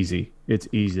 It's easy. It's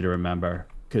easy to remember,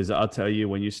 because I'll tell you,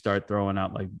 when you start throwing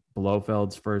out like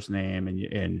Blofeld's first name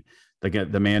and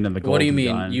the man in the golden What do you mean?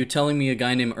 gun. You telling me a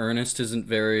guy named Ernest isn't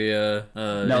very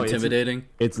intimidating?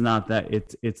 It's not that.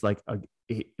 It's like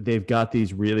they've got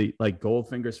these really like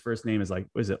Goldfinger's first name is like,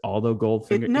 is it Aldo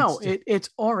Goldfinger? It's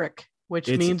Auric, which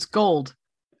means gold.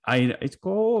 It's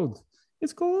gold.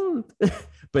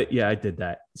 But yeah, I did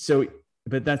that. So,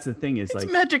 but that's the thing is, it's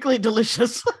like magically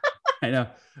delicious. I know,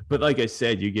 but like I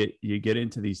said, you get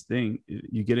into these things.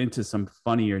 You get into some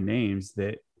funnier names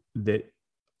that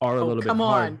are a little bit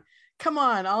hard. Come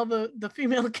on, all the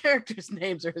female characters'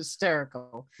 names are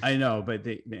hysterical. I know, but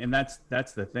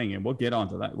that's the thing, and we'll get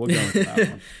onto that. We'll go into that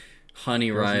one. Honey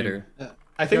Rider.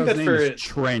 I think that for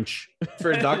Trench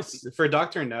for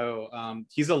Dr. No,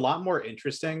 he's a lot more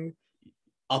interesting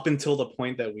up until the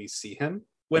point that we see him,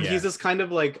 when he's this kind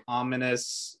of like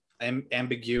ominous,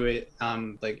 ambiguous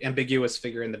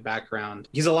figure in the background.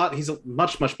 He's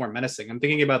much more menacing. I'm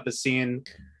thinking about the scene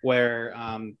where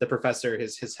the professor,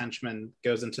 his henchman,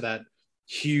 goes into that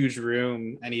huge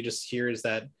room and he just hears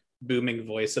that booming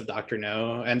voice of Dr.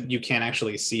 No, and you can't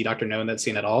actually see Dr. No in that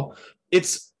scene at all.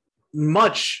 It's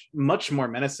much more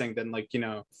menacing than like,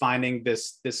 finding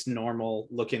this normal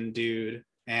looking dude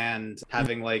and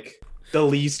having like the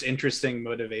least interesting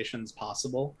motivations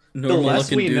possible. Normal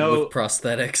looking dude with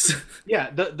prosthetics. Yeah,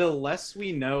 the less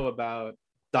we know about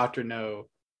Dr. No,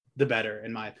 the better,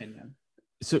 in my opinion.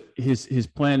 So his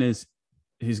plan is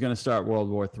he's going to start World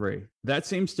War III. That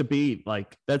seems to be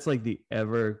like, that's like the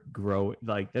ever grow,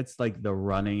 like that's like the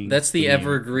running. That's the theme.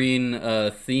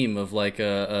 evergreen theme of like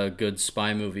a good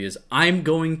spy movie is I'm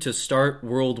going to start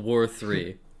World War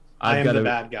III. I am the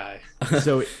bad guy.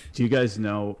 So do you guys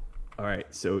know? All right.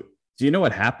 So do you know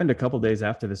what happened a couple days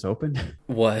after this opened?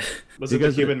 What? Was it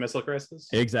the Cuban Missile Crisis?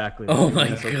 Exactly. Oh my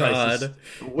God.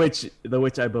 Which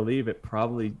I believe it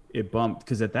bumped,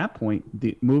 because at that point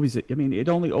the movies, I mean, it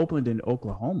only opened in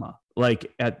Oklahoma,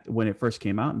 like when it first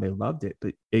came out, and they loved it,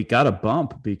 but it got a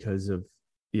bump because of,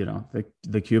 you know,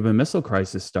 the Cuban Missile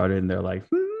Crisis started, and they're like,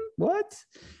 what?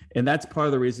 And that's part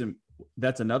of the reason.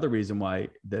 That's another reason why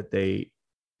that they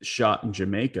shot in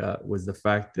Jamaica, was the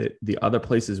fact that the other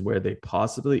places where they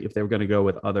possibly, if they were going to go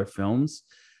with other films,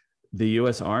 the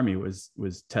U.S. Army was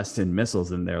testing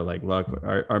missiles, and they're like, look,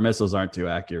 our missiles aren't too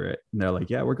accurate, and they're like,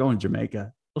 yeah, we're going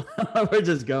Jamaica.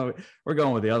 we're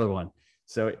going with the other one.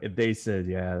 So they said,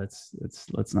 yeah,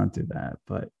 let's not do that.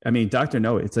 But I mean, Dr.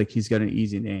 No, it's like he's got an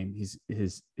easy name.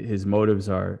 His motives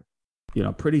are, you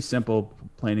know, pretty simple,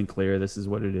 plain and clear. This is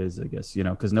what it is, I guess, you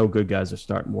know, because no good guys are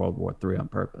starting World War III on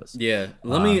purpose. Yeah.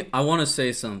 I want to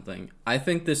say something. I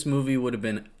think this movie would have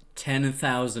been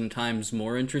 10,000 times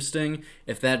more interesting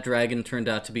if that dragon turned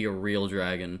out to be a real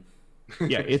dragon.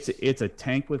 Yeah, it's a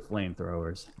tank with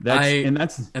flamethrowers.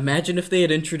 Imagine if they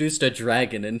had introduced a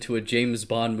dragon into a James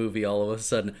Bond movie all of a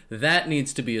sudden. That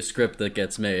needs to be a script that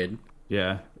gets made.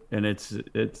 Yeah, and it's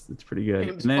pretty good.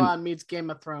 James Bond meets Game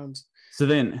of Thrones. So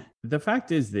then the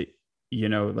fact is that, you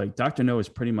know, like Dr. No is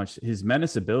pretty much, his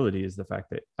menace ability is the fact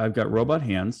that I've got robot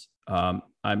hands.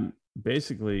 I'm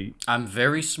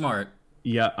very smart.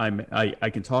 Yeah, I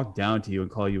can talk down to you and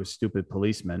call you a stupid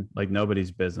policeman, like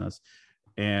nobody's business.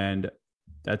 And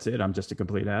that's it. I'm just a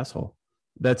complete asshole.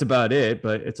 That's about it.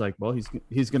 But it's like, well,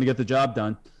 he's going to get the job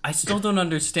done. I still don't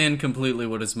understand completely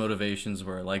what his motivations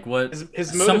were. Like, what?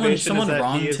 His motivation someone is that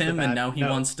wronged he is him, and now he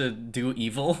wants to do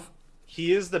evil.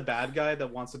 He is the bad guy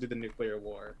that wants to do the nuclear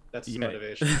war. That's his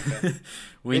motivation. Okay?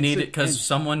 We need it because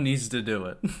someone needs to do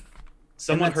it.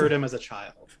 Someone hurt him as a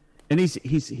child. And he's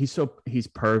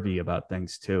pervy about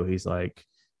things too. He's like,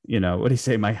 you know, what do you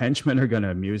say? My henchmen are going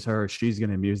to amuse her. Or she's going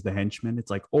to amuse the henchmen. It's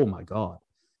like, oh my God.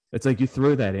 It's like, you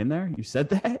threw that in there. You said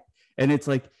that. And it's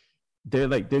like,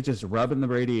 they're just rubbing the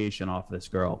radiation off this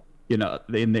girl, you know,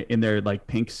 in their like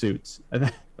pink suits.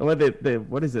 What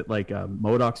is it, like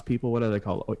MODOK's people? What are they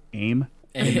called? Oh, AIM?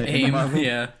 AIM,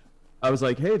 yeah. I was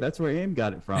like, hey, that's where AIM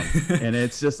got it from. And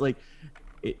it's just like,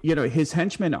 you know, his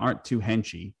henchmen aren't too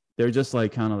henchy. They're just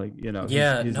like kind of like, you know.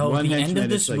 Yeah, the end of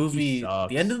this movie,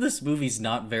 the end of this movie's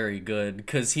not very good,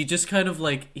 because he just kind of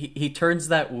like he turns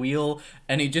that wheel,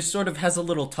 and he just sort of has a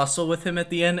little tussle with him at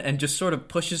the end, and just sort of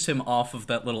pushes him off of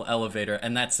that little elevator,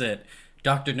 and that's it.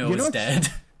 Dr. No is dead.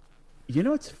 You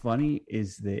know what's funny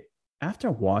is that after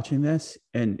watching this,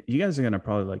 and you guys are gonna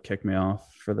probably like kick me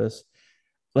off for this,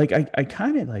 like I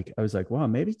kind of like, I was like, wow,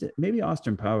 maybe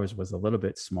Austin Powers was a little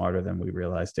bit smarter than we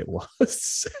realized it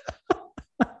was.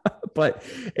 But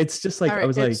it's just like, right, I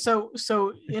was like,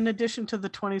 so in addition to the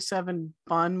 27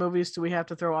 Bond movies, do we have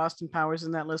to throw Austin Powers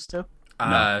in that list too?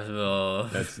 No,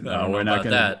 we're not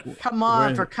gonna. Come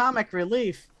on, for comic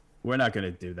relief. We're not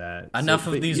gonna do that. Enough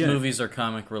of these movies are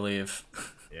comic relief.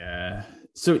 Yeah.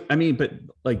 So I mean, but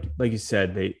like you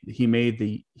said, he made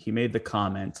the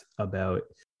comment about,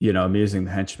 you know, amusing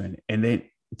the henchmen, and then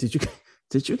did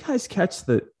you guys catch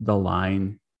the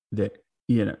line that,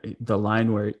 you know, the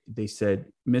line where they said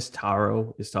Miss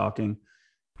Taro is talking?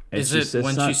 Is it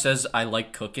when she says, "I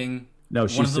like cooking"? No,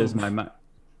 she says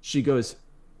she goes,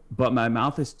 "But my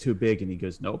mouth is too big," and he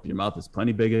goes, "Nope, your mouth is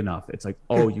plenty big enough." It's like,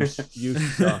 oh, you suck.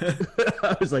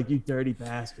 I was like, you dirty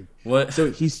bastard. What?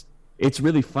 So it's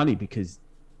really funny because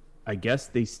I guess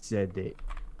they said that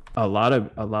a lot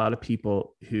of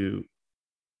people who,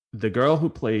 the girl who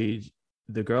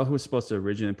was supposed to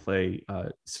originally play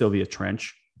Sylvia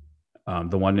Trench,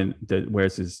 the one that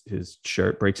wears his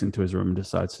shirt, breaks into his room and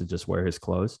decides to just wear his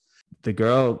clothes. The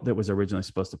girl that was originally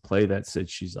supposed to play that said,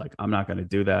 she's like, I'm not going to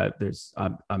do that.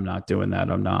 I'm not doing that.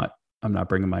 I'm not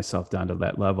bringing myself down to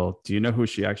that level. Do you know who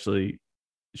she actually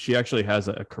has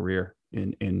a career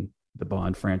in the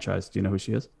Bond franchise? Do you know who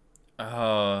she is?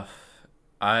 No,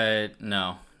 I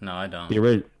don't.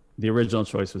 The original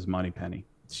choice was Moneypenny.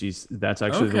 That's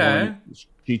actually the one.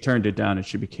 She turned it down and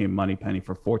she became Moneypenny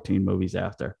for 14 movies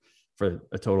after, for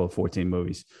a total of 14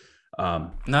 movies.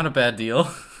 Not a bad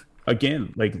deal.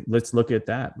 Again, like, let's look at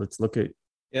that.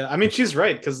 Yeah, I mean, she's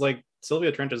right, because like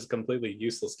Sylvia Trench is a completely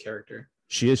useless character.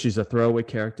 She's a throwaway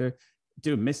character.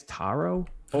 Dude, Miss Taro.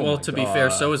 Oh Well, my to be fair,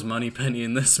 God. so is Moneypenny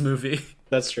in this movie.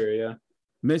 That's true. Yeah.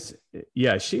 Miss,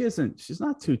 yeah, she's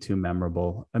not too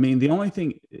memorable. I mean, the only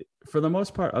thing for the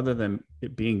most part, other than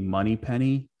it being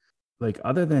Moneypenny, like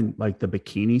other than like the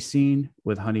bikini scene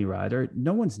with Honey Rider,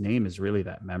 no one's name is really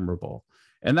that memorable.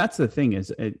 And that's the thing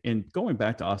is, and going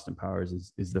back to Austin Powers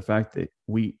is the fact that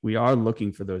we are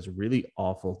looking for those really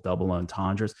awful double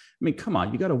entendres. I mean, come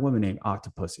on, you got a woman named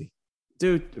Octopussy,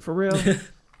 dude, for real.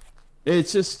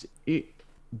 It's just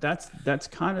that's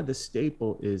kind of the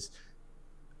staple is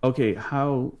okay,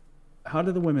 how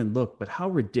do the women look, but how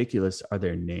ridiculous are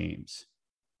their names?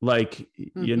 Like,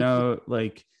 you know,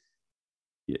 like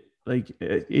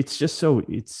it's just so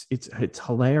it's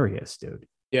hilarious, dude.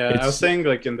 Yeah, I was It's saying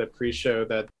like in the pre-show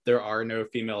that there are no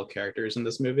female characters in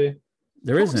this movie.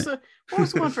 there What was isn't. what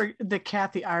was the one for that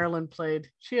Kathy Ireland played?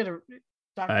 She had a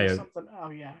Doctor I- something. Oh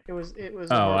yeah, it was.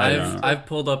 Oh, I don't know. I've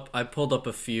pulled up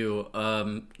a few.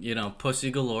 You know,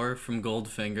 Pussy Galore from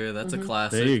Goldfinger. That's a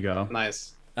classic. There you go.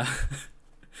 Nice.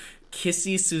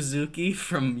 Kissy Suzuki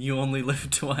from You Only Live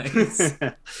Twice.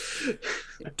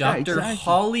 Dr. exactly.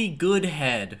 Holly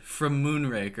Goodhead from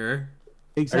Moonraker.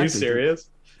 Exactly. Are you serious?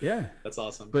 Yeah. That's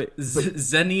awesome. But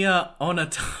Xenia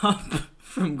Onatop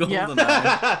from Yeah.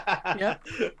 GoldenEye.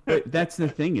 Yeah. that's the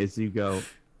thing is you go,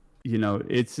 you know,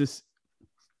 it's just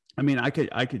I mean, I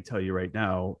could tell you right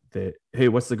now that hey,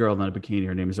 what's the girl in the bikini?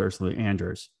 Her name is Ursula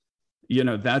Andrews. You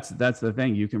know, that's the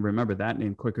thing. You can remember that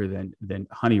name quicker than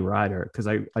Honey Rider because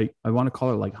I want to call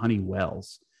her like Honey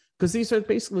Wells because these are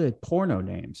basically like porno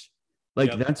names.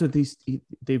 Like Yep. that's what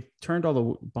they've turned all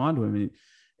the Bond women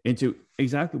into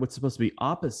exactly what's supposed to be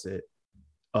opposite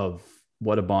of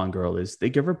what a Bond girl is. They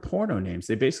give her porno names.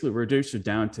 They basically reduce her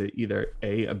down to either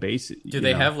a base. Do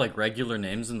they have like regular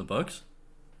names in the books?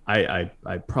 I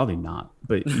probably not,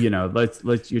 but you know,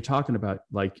 let's you're talking about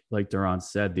like Duran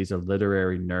said, these are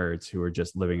literary nerds who are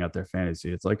just living out their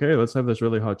fantasy. It's like, hey, let's have this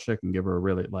really hot chick and give her a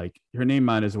really like her name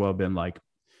might as well have been like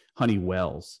Honey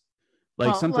Wells, like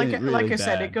Well, something really like I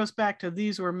said, bad. it goes back to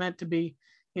these were meant to be,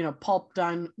 you know, pulp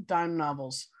dime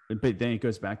novels. But then it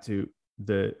goes back to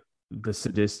the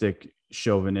sadistic,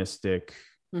 chauvinistic,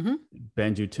 Mhm.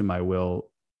 bend you to my will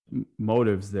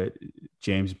motives that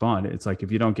James Bond. It's like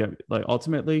if you don't get like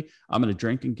ultimately, I'm going to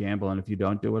drink and gamble, and if you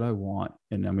don't do what I want,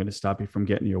 and I'm going to stop you from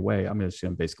getting your way, I'm just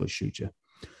going to basically shoot you.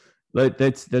 Like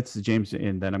that's the James,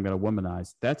 and then I'm going to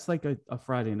womanize. That's like a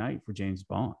Friday night for James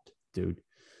Bond, dude.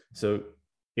 So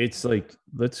it's like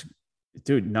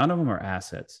dude, none of them are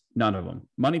assets. None of them.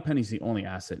 Moneypenny's the only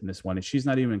asset in this one, and she's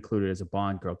not even included as a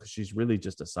Bond girl because she's really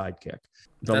just a sidekick.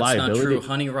 The That's liability, not true.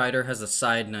 Honey Rider has a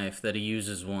side knife that he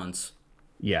uses once.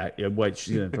 yeah. What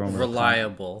she's gonna throw him?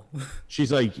 Reliable.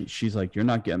 She's like, you're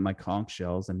not getting my conch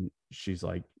shells, and she's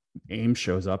like, AIM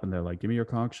shows up, and they're like, give me your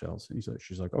conch shells, and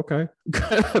she's like, okay,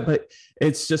 but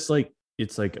it's just like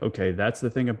okay, that's the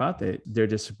thing about that. They're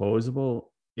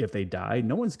disposable. If they die,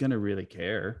 no one's gonna really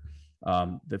care.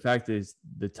 The fact is,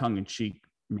 the tongue-in-cheek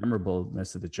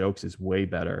memorableness of the jokes is way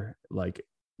better. Like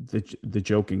the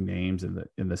joking names and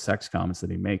the sex comments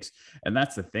that he makes, and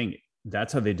that's the thing.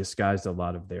 That's how they disguised a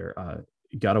lot of their.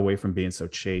 Got away from being so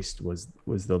chaste was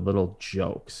the little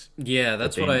jokes. Yeah,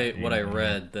 that's But what I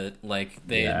read, that like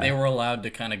they were allowed to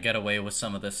kind of get away with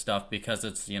some of this stuff because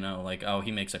it's, you know, like, oh,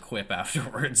 he makes a quip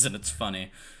afterwards and it's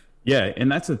funny. Yeah, and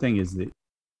that's the thing is that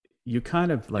you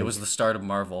kind of like It was the start of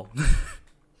Marvel.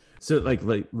 so like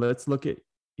let's look at,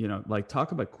 you know, like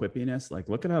talk about quippiness. Like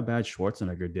look at how bad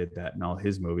Schwarzenegger did that in all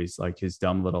his movies, like his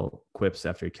dumb little quips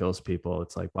after he kills people.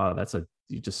 It's like, wow,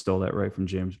 you just stole that right from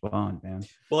James Bond, man.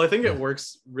 Well, I think it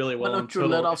works really Why well in don't you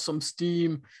let off some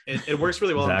steam? it works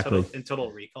really well Exactly. in Total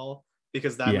Recall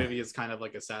because that Yeah. movie is kind of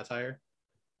like a satire.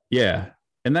 Yeah,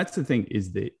 and that's the thing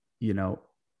is that, you know,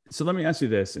 so let me ask you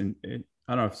this, and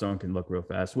I don't know if someone can look real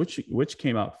fast. Which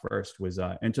came out first? Was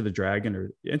Enter the Dragon,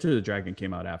 or Enter the Dragon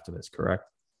came out after this? Correct.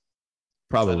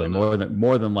 Probably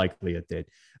more than likely it did.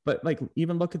 But like,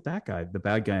 even look at that guy, the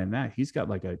bad guy in that. He's got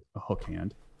like a hook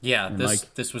hand. Yeah, And,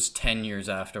 this was 10 years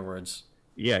afterwards.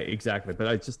 Yeah, exactly. But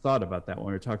I just thought about that when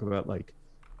we were talking about, like,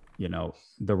 you know,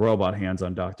 the robot hands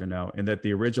on Dr. No, and that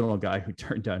the original guy who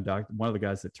turned down one of the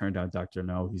guys that turned down Dr.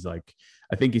 No, he's like,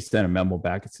 I think he sent a memo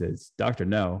back. It says, Dr.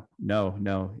 No,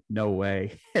 no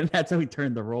way. And that's how he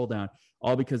turned the role down,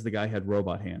 all because the guy had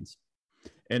robot hands.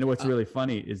 And what's really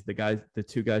funny is the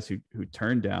two guys who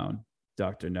turned down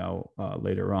Dr. No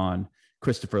later on,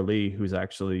 Christopher Lee, who's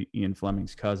actually Ian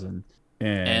Fleming's cousin,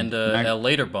 And a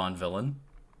later Bond villain.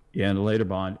 Yeah, and later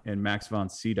Bond, and Max von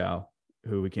Sydow,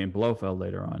 who became Blofeld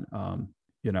later on.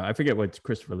 I forget what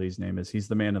Christopher Lee's name is. He's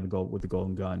the man in the gold with the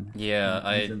golden gun.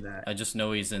 Yeah, He's in that. I just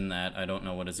know he's in that. I don't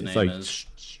know what his It's name like is.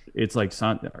 it's like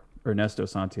Ernesto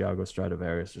Santiago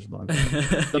Stradivarius or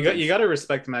something. You got to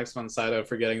respect Max von Sydow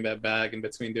for getting that bag in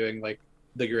between doing like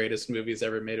the greatest movies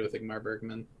ever made with Ingmar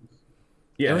Bergman.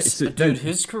 Yeah, dude,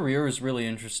 his career is really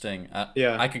interesting.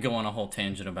 Yeah, I could go on a whole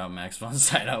tangent about Max von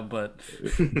Sydow, but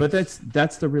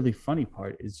that's the really funny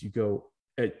part is you go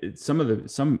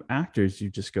some actors you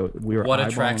just go what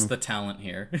attracts the talent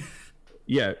here.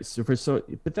 Yeah,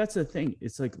 but that's the thing.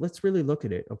 It's like, let's really look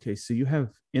at it. Okay, so you have,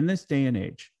 in this day and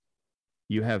age,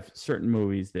 you have certain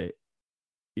movies that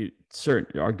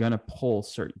are gonna pull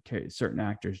certain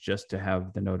actors just to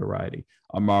have the notoriety.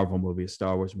 A Marvel movie, a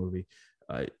Star Wars movie,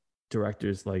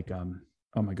 directors like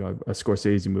oh my god, a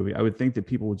Scorsese movie. I would think that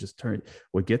people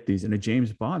would get these. In a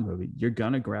James Bond movie, you're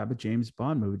gonna grab a James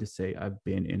Bond movie to say, I've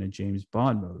been in a James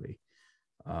Bond movie.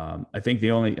 I think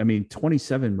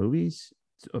 27 movies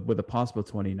with a possible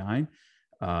 29.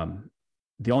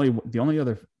 The only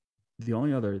other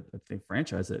I think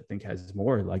franchise that I think has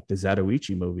more, like the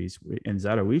Zatoichi movies. And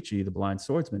Zatoichi, The Blind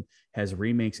Swordsman, has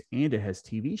remakes and it has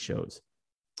TV shows.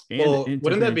 Well,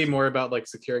 wouldn't that be more about like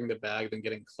securing the bag than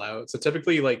getting clout? So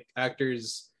typically, like,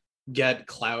 actors get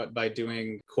clout by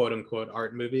doing quote unquote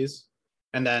art movies,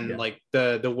 and then like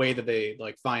the way that they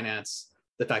like finance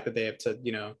the fact that they have to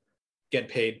get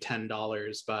paid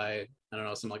 $10 by, I don't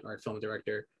know, some like art film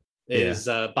director is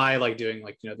by like doing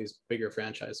like these bigger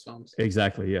franchise films.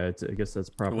 Exactly. Yeah, I guess that's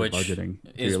proper budgeting.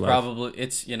 Is probably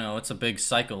it's a big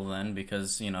cycle then,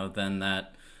 because then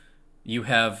that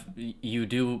you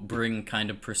do bring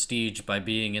kind of prestige by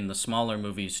being in the smaller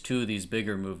movies to these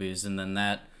bigger movies, and then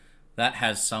that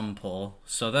has some pull.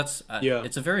 So that's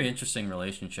it's a very interesting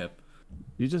relationship.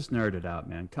 You just nerded out,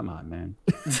 man. Come on, man.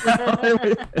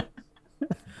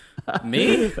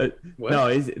 Me?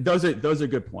 No, those are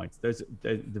good points. There's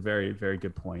the very, very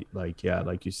good point. Like, yeah,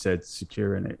 like you said,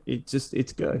 secure in it.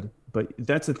 It's good. But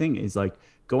that's the thing, is like,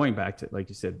 going back to, like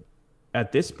you said,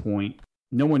 at this point,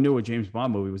 no one knew a James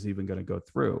Bond movie was even going to go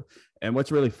through. And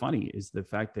what's really funny is the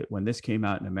fact that when this came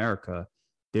out in America,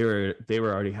 they were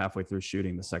already halfway through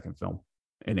shooting the second film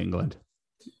in England.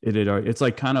 It's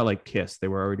like kind of like Kiss. They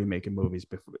were already making movies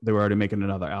before. They were already making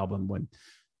another album when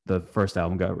the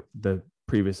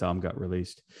previous album got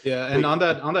released. Yeah, and on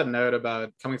that note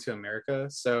about coming to America,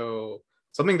 so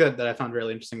something that I found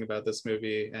really interesting about this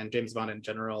movie and James Bond in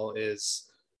general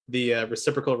is the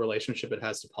reciprocal relationship it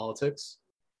has to politics.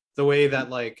 The way that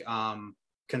like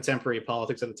contemporary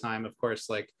politics at the time, of course,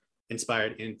 like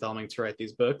inspired Ian Fleming to write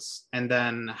these books, and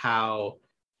then how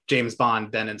James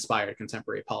Bond then inspired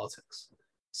contemporary politics.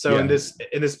 So in this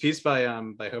piece by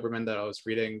Hoberman that I was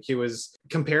reading, he was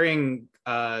comparing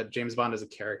James Bond as a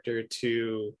character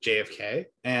to JFK,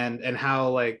 and how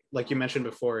like you mentioned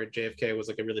before, JFK was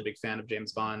like a really big fan of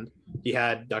James Bond. He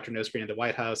had Dr. No Screen in the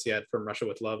White House. He had From Russia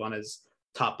with Love on his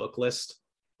top book list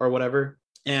or whatever.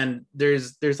 And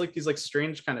there's like these like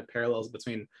strange kind of parallels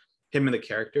between him and the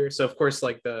character. So of course,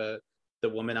 like the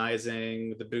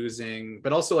womanizing, the boozing,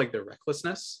 but also like the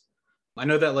recklessness. I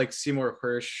know that like Seymour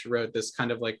Hersh wrote this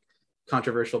kind of like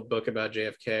controversial book about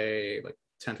JFK like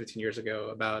 10, 15 years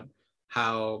ago about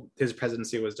how his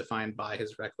presidency was defined by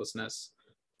his recklessness.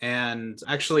 And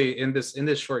actually in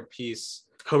this short piece,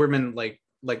 Hoberman, like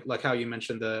how you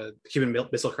mentioned the Cuban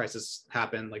Missile Crisis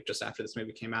happened like just after this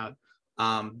movie came out.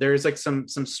 There's like some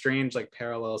strange like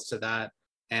parallels to that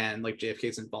and like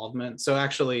JFK's involvement. So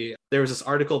actually there was this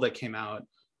article that came out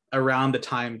around the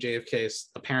time JFK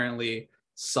apparently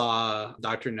saw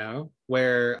Dr. No,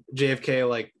 where JFK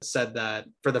like said that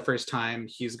for the first time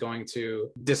he's going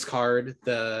to discard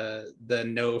the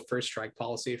no first strike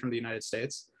policy from the United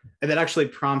States, and that actually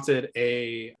prompted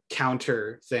a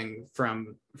counter thing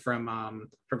from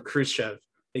Khrushchev.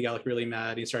 He got like really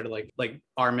mad. He started like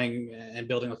arming and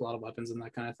building like a lot of weapons and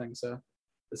that kind of thing. So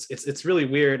it's really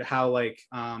weird how like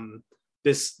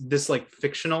this like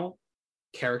fictional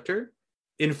character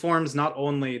informs not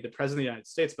only the president of the United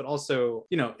States, but also,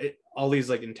 all these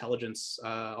like intelligence,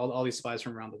 all these spies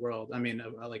from around the world. I mean,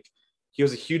 like he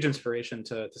was a huge inspiration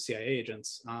to CIA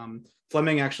agents.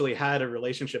 Fleming actually had a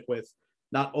relationship with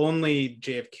not only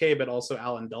JFK, but also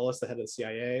Allen Dulles, the head of the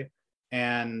CIA.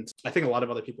 And I think a lot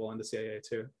of other people in the CIA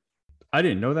too. I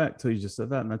didn't know that until you just said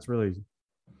that. And that's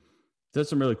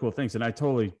some really cool things. And I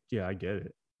get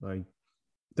it. Like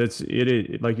that's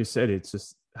it. Like you said, it's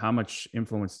just, how much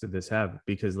influence did this have?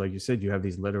 Because like you said, you have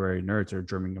these literary nerds who are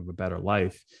dreaming of a better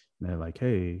life, and they're like,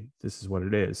 hey, this is what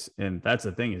it is. And that's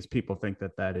the thing, is people think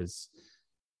that is,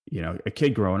 a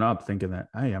kid growing up thinking that,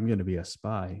 hey, I'm going to be a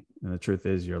spy. And the truth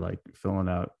is, you're like filling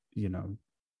out,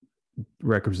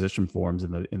 requisition forms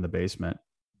in the basement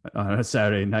on a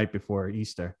Saturday night before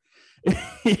Easter.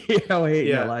 Hating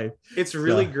your life. It's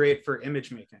really great for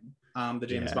image making, the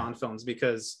James Bond films,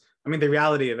 because I mean the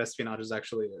reality of espionage is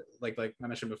actually like I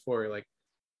mentioned before, like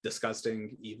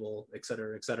disgusting, evil,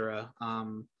 etc., etc.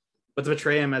 But to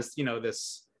portray him as, you know,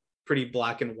 this pretty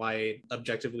black and white,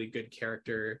 objectively good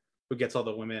character who gets all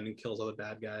the women and kills all the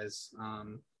bad guys,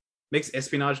 makes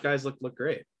espionage guys look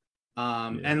great.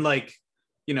 And like,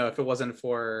 you know, if it wasn't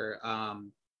for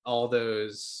all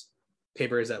those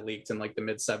papers that leaked in like the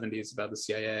mid 70s about the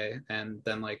CIA, and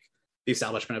then like the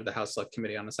establishment of the House Select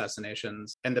Committee on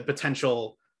Assassinations and the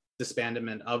potential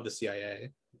disbandment of the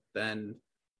CIA, then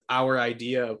our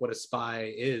idea of what a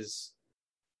spy is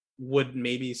would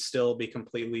maybe still be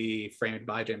completely framed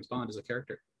by James Bond as a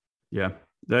character. Yeah.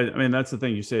 I mean, that's the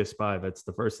thing. You say a spy, that's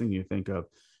the first thing you think of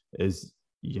is,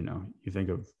 you know, you think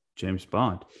of James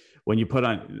Bond. When you put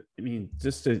on, I mean,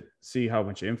 just to see how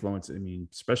much influence, I mean,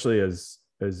 especially as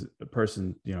a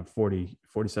person, you know,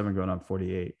 47 going on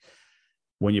 48,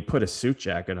 when you put a suit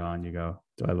jacket on, you go,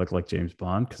 do I look like James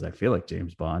Bond? Because I feel like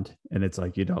James Bond. And it's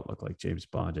like, you don't look like James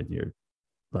Bond, and you're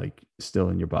like still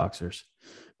in your boxers.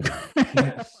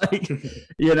 Like,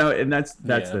 you know, and that's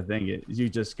the thing. You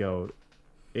just go,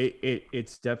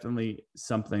 it's definitely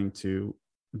something to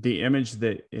the image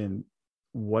that in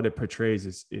what it portrays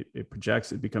is it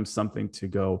projects, it becomes something to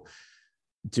go,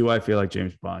 do I feel like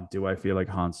James Bond? Do I feel like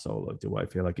Han Solo? Do I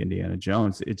feel like Indiana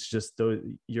Jones? It's just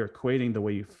you're equating the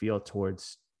way you feel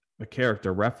towards a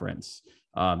character reference.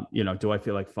 You know, do I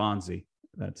feel like Fonzie?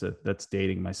 That's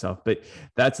dating myself, but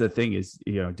that's the thing is,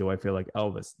 you know, do I feel like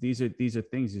Elvis? These are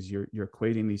things is you're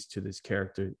equating these to this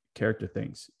character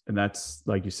things, and that's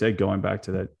like you said, going back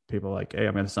to that, people like, hey,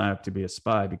 I'm going to sign up to be a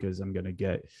spy because I'm going to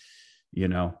get, you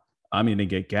know, I'm going to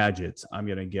get gadgets, I'm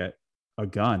going to get a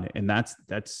gun, and that's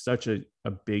such a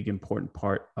big important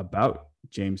part about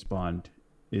James Bond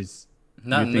is.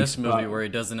 Not in this movie where he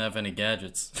doesn't have any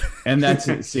gadgets. And that's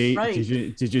it. See, Right.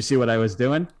 Did you see what I was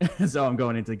doing? So I'm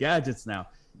going into gadgets now.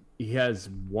 He has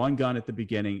one gun at the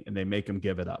beginning, and they make him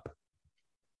give it up.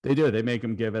 They do. They make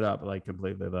him give it up like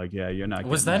completely. Like, yeah, you're not.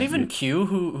 Was that even Q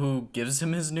who gives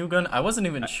him his new gun? I wasn't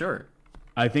even sure.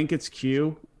 I think it's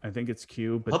Q. But I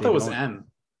thought that was M.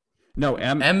 No,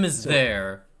 M. M is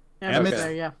there. M is Okay.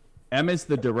 there, yeah. M is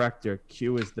the director.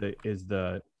 Q is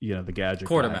the you know, the gadget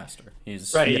Quartermaster.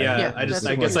 He's Right. Yeah. Yeah. that's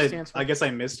I what it stands for. guess I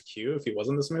missed Q if he was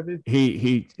in this movie.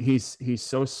 guy. He's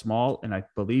so small, and I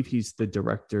believe he's the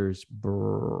director's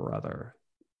brother.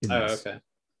 in Oh, this. okay.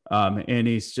 And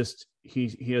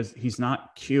he's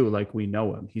not Q like we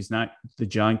know him. He's not the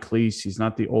John Cleese. He's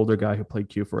not the older guy who played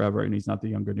Q forever, and he's not the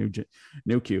younger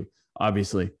new Q,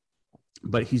 obviously.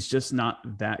 But he's just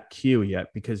not that Q yet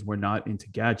because we're not into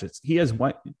gadgets. James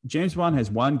Bond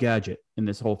has one gadget in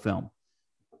this whole film,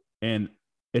 and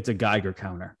it's a Geiger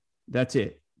counter. That's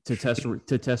it, to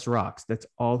test rocks. That's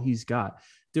all he's got,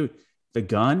 dude. The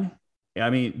gun.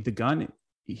 I mean, the gun.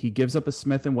 He gives up a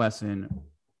Smith and Wesson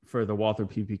for the Walther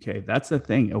PPK. That's the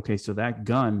thing. Okay, so that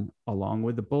gun, along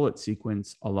with the bullet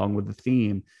sequence, along with the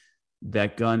theme,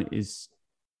 that gun is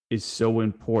so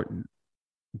important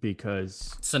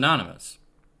because synonymous.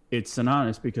 It's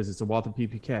synonymous because it's a Walther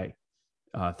PPK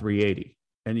 380,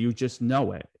 and you just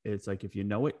know it. It's like, if you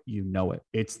know it, you know it.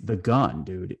 It's the gun,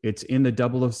 dude. It's in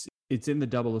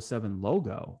the 007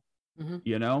 logo,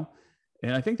 you know.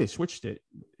 And I think they switched it,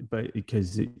 but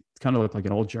because it kind of looked like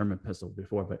an old German pistol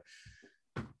before. But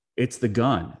it's the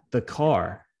gun, the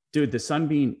car, dude. The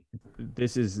Sunbeam.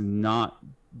 This is not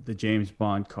the James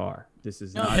Bond car. This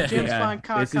is not The James Bond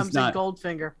car comes in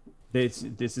Goldfinger. This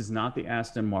is not the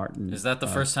Aston Martin. Is that the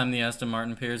first time the Aston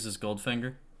Martin appears as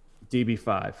Goldfinger? DB5.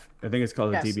 I think it's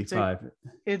called a DB5.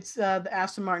 It's the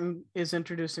Aston Martin is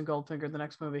introduced in Goldfinger, the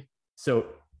next movie. So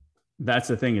that's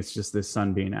the thing. It's just this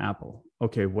Sunbeam Apple.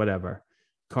 Okay, whatever.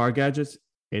 Car gadgets.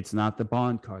 It's not the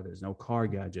Bond car. There's no car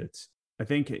gadgets. I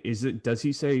think does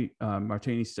he say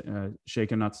martini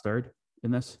shaken not stirred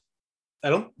in this?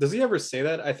 Does he ever say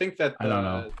that? I think that I don't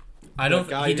know. I don't.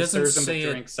 The guy He who doesn't serves him say the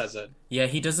it. drink says it. Yeah,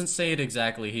 he doesn't say it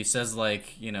exactly. He says,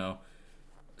 like, you know,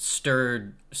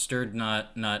 stirred,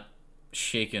 not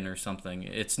shaken or something.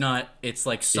 It's not. It's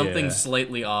like something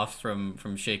slightly off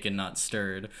from shaken, not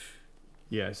stirred.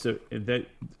 Yeah. So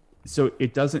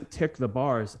it doesn't tick the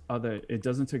bars. It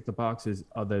doesn't tick the boxes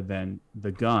other than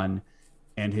the gun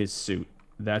and his suit.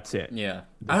 That's it. Yeah.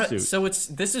 Suit. So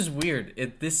this is weird.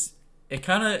 It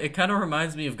kind of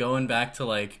reminds me of going back to,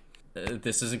 like,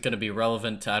 this isn't going to be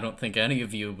relevant to, I don't think, any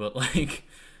of you, but, like,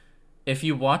 if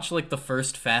you watch, like, the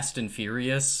first Fast and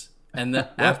Furious, and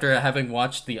after having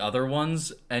watched the other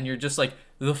ones, and you're just like,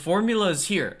 the formula is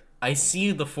here. I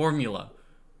see the formula,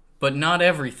 but not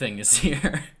everything is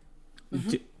here.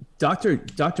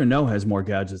 Doctor No has more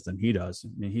gadgets than he does. I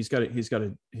mean, he's got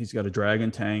a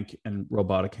dragon tank and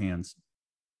robotic hands,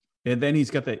 and then he's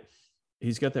got that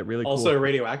really also cool, a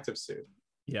radioactive suit.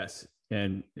 Yes,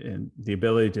 and the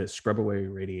ability to scrub away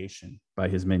radiation by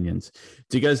his minions.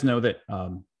 Do you guys know that?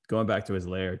 Going back to his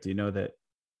lair, do you know that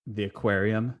the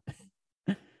aquarium?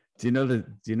 Do you know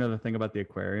the thing about the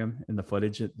aquarium in the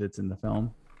footage that's in the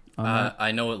film?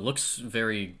 I know it looks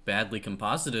very badly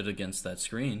composited against that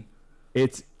screen.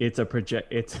 It's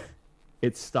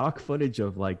stock footage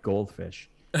of like goldfish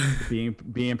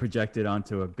being projected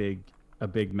onto a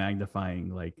big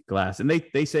magnifying like glass, and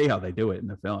they say how they do it in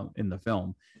the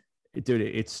film. Dude,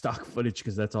 it's stock footage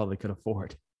because that's all they could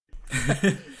afford.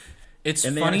 It's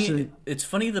funny. It's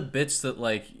funny the bits that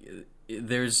like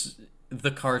there's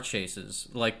the car chases,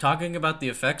 like talking about the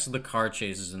effects of the car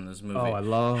chases in this movie. Oh, I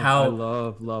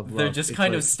love. They're just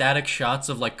kind of static shots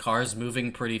of like cars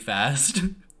moving pretty fast.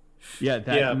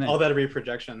 Yeah, all that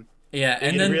reprojection. Yeah,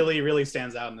 and it then really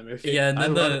stands out in the movie. Yeah, and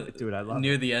then I love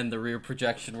near the end, the rear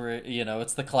projection where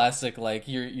it's the classic like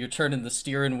you're turning the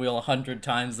steering wheel 100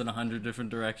 times in 100 different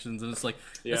directions, and it's like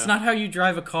that's not how you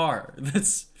drive a car.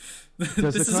 This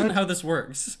isn't how this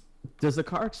works. Does the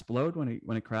car explode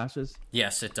when it crashes?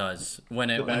 Yes, it does. When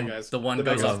the one the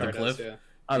goes off the cliff.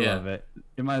 I love it.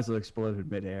 It might as well explode in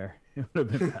midair. It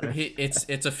would have been better.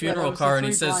 It's a funeral car, and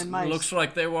he says, "Looks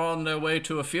like they were on their way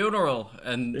to a funeral."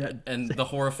 And the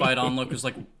horrified onlooker's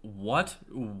like, "What?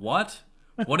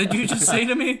 What did you just say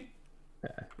to me?"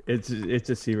 It's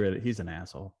just he's an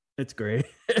asshole. It's great.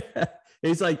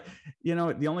 He's like,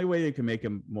 the only way you can make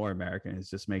him more American is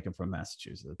just make him from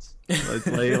Massachusetts.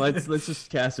 Let's just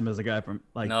cast him as a guy from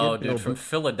from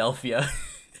Philadelphia.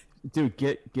 Dude,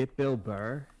 get Bill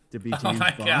Burr to be James Bond.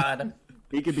 Oh my God.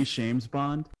 He could be James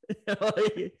Bond.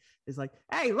 He's like,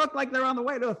 hey, look like they're on the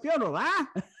way to a funeral, huh?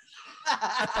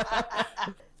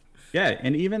 Yeah,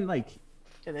 and even like,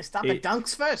 do they stop at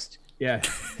Dunks first? Yeah,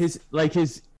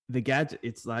 the gadget.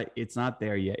 It's like it's not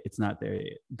there yet. It's not there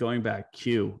yet. Going back,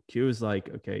 Q is like,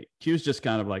 okay, Q's just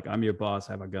kind of like, I'm your boss,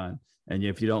 have a gun, and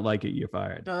if you don't like it, you're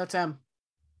fired. No, that's M.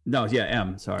 No, yeah,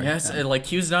 M. Sorry. Yes, M. Like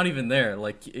Q's not even there.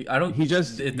 Like I don't.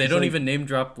 They don't even name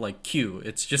drop like Q.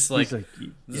 It's just like,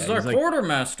 this is our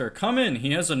quartermaster. Come in.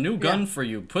 He has a new gun for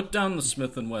you. Put down the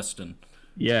Smith and Wesson.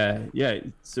 Yeah.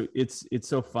 So it's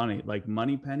so funny. Like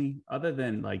Moneypenny. Other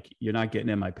than like you're not getting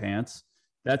in my pants.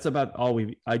 That's about all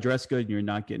I dress good and you're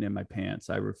not getting in my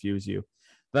pants. I refuse you.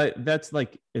 But that's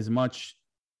like as much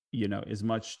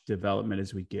development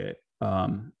as we get.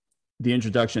 The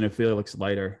introduction of Felix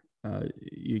Leiter.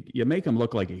 You make him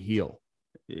look like a heel.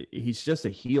 He's just a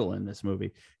heel in this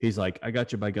movie. He's like, I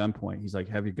got you by gunpoint. He's like,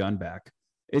 have your gun back.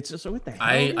 It's just what the hell.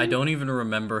 I don't even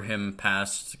remember him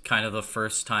past kind of the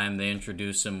first time they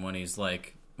introduce him when he's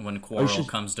like when Quarrel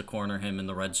comes to corner him in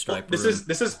the red stripe room.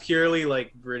 This is purely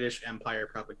like British Empire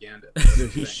propaganda.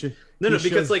 Because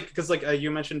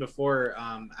you mentioned before,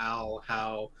 Al,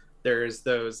 how there's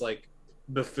those like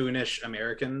buffoonish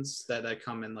Americans that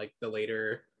come in like the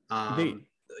later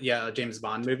James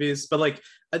Bond movies, but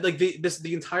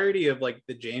the entirety of like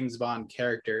the James Bond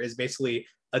character is basically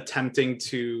attempting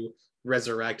to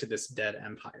resurrect this dead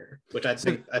empire, which I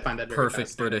find that very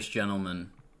perfect British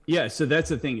gentleman. Yeah, so that's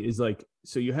the thing is like,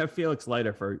 so you have Felix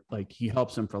Leiter for like, he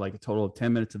helps him for like a total of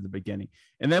 10 minutes at the beginning,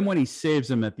 and then when he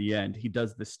saves him at the end, he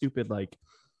does the stupid like,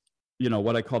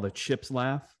 what I call the Chips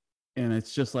laugh, and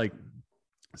it's just like,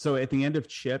 so at the end of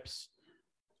Chips,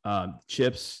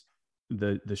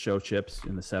 the show Chips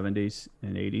in the 70s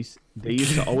and 80s, they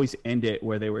used to always end it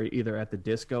where they were either at the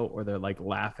disco or they're like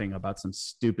laughing about some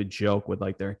stupid joke with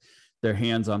like their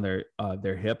hands on their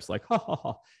hips, like ha ha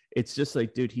ha. It's just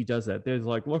like, dude, he does that. There's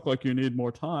like, look like you need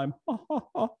more time. Ha, ha,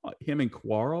 ha. Him and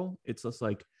Quarrel, it's just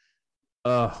like,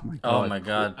 oh my god. Oh my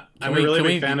god. I'm a really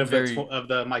big fan of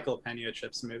the Michael Pena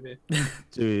Chips movie.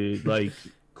 Dude, like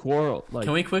Quarrel. Like,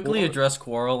 can we quickly address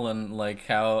Quarrel and like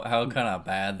how kind of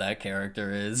bad that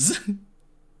character is?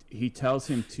 He tells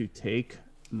him to take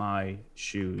my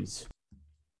shoes.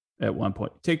 At one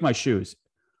point, take my shoes.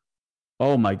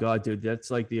 Oh my god, dude, that's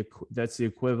the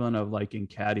equivalent of like in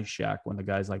Caddyshack when the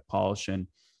guy's like polishing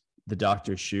the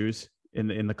doctor's shoes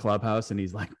in the clubhouse, and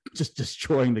he's like just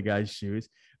destroying the guy's shoes.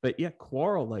 But yeah,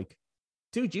 Quarrel, like,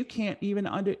 dude, you can't even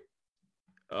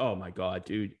Oh my god,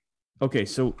 dude. Okay,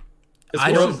 so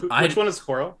which one is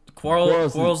Quarrel?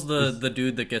 Quarrel's the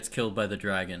dude that gets killed by the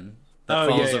dragon. That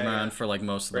follows him around for like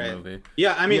most of the movie.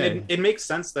 Yeah, I mean, it makes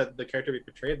sense that the character be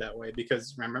portrayed that way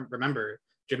because remember,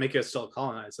 Jamaica is still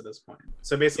colonized at this point.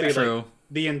 So basically, like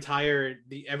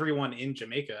everyone in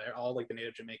Jamaica, all like the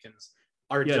native Jamaicans,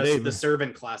 are Yeah, just the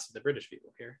servant class of the British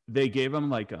people here. They gave him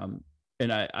like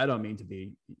and I don't mean to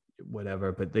be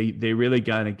whatever, but they really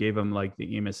kind of gave him like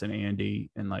the Amos and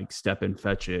Andy and like step and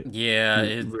fetch it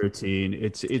routine.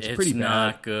 It's pretty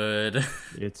not bad. Good.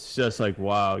 It's just like,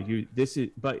 wow,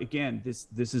 but again,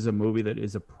 this is a movie that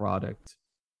is a product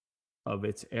of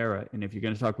its era. And if you're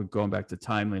going to talk with going back to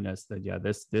timeliness, then yeah,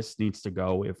 this needs to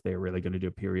go if they're really going to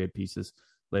do period pieces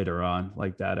later on,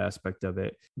 like that aspect of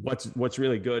it. What's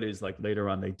really good is like later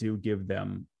on they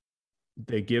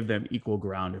give them equal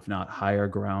ground, if not higher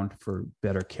ground, for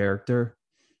better character,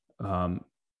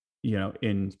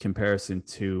 in comparison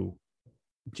to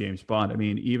James Bond. I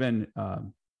mean, even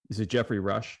is it Jeffrey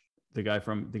Rush, the guy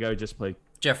who just played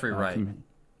Jeffrey Wright,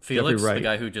 Felix, Jeffrey Wright, the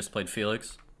guy who just played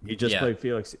Felix. He just played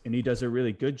Felix, and he does a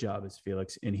really good job as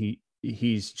Felix. And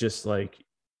he's just like,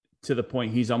 to the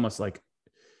point, he's almost like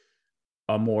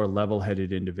a more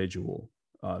level-headed individual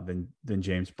than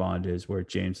James Bond is, where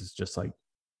James is just like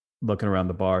looking around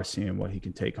the bar, seeing what he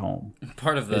can take home.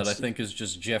 Part of that, I think, is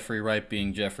just Jeffrey Wright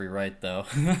being Jeffrey Wright, though.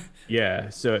 Yeah,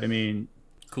 so I mean,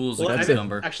 cool as a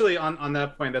cucumber. Actually, on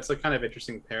that point, that's a kind of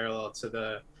interesting parallel to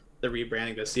the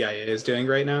rebranding the CIA is doing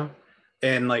right now,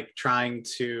 and like trying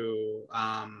to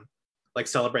like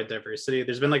celebrate diversity.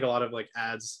 There's been like a lot of like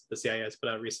ads the CIA has put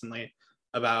out recently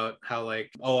about how like,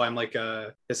 oh, I'm like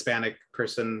a Hispanic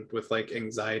person with like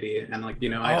anxiety, and like,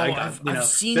 I've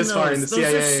seen this far in the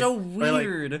CIA. Those are so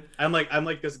weird. Like, I'm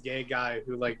like this gay guy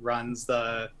who like runs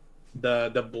the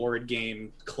board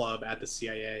game club at the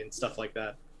CIA and stuff like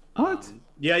that. What?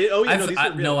 Yeah. Oh,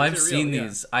 I've seen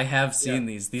these. I have seen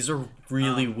these. These are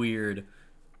really weird.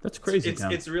 That's crazy.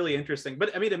 It's really interesting,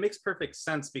 but I mean, it makes perfect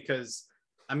sense because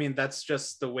I mean that's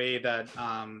just the way that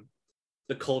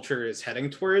the culture is heading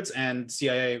towards, and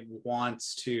CIA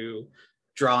wants to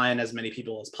draw in as many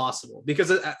people as possible,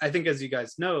 because I think, as you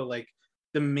guys know, like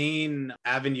the main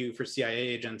avenue for CIA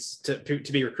agents to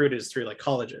be recruited is through like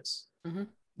colleges. Mm-hmm.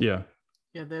 Yeah,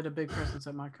 they had a big presence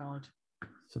at my college.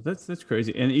 So that's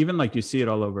crazy. And even like you see it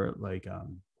all over like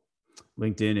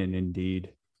LinkedIn and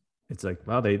Indeed. It's like,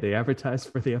 wow, they advertise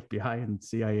for the FBI and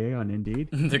CIA on Indeed.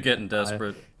 They're getting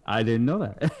desperate. I didn't know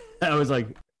that. I was like,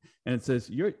 and it says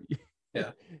your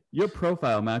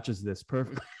profile matches this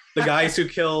perfectly. The guys who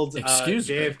killed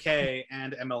JFK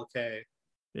and MLK.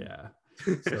 Yeah.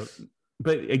 So,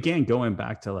 but again, going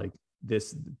back to like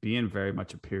this being very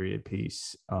much a period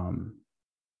piece,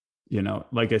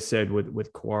 like I said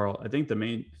with Quarrel, I think the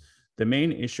main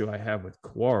issue I have with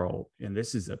Quarrel, and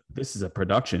this is a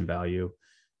production value,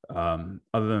 other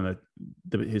than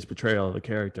his portrayal of the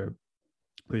character,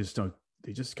 they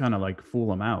just kind of like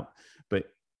fool him out. But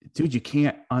dude, you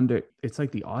can't it's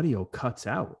like the audio cuts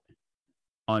out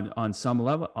on some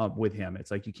level with him.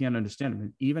 It's like you can't understand him.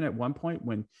 And even at one point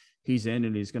when he's in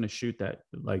and he's going to shoot that,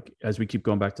 like, as we keep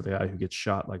going back to the guy who gets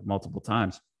shot like multiple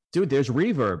times, dude, there's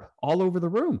reverb all over the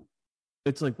room.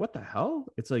 It's like, what the hell?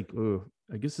 It's like, ooh,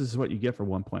 I guess this is what you get for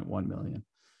 1.1 million.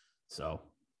 So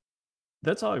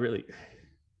that's all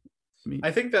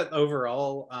I think that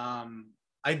overall,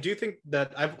 I do think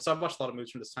that I've watched a lot of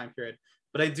movies from this time period,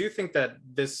 but I do think that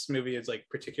this movie is like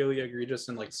particularly egregious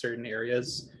in like certain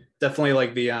areas. Definitely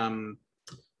like the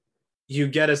you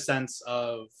get a sense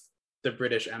of the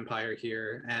British Empire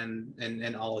here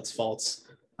and all its faults,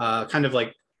 kind of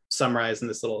like summarized in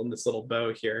this little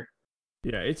bow here.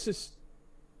 Yeah, it's just,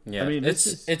 yeah, I mean,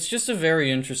 it's just a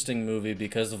very interesting movie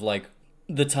because of like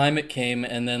the time it came,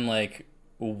 and then like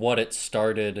what it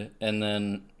started, and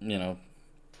then it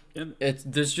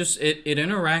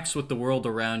interacts with the world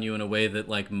around you in a way that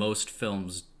like most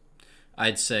films,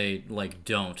 I'd say, like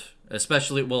don't,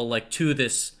 especially like to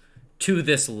this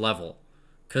level,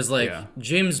 because like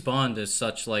James Bond is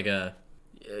such like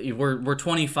we're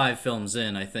 25 films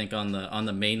in, I think, on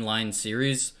the mainline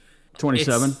series.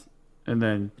 27. And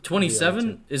then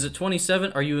 27? Is it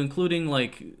 27? Are you including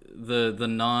like the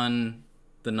non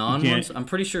ones? I'm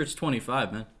pretty sure it's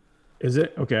 25, man. Is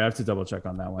it? Okay, I have to double check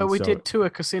on that one. But we did too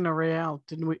at Casino Royale,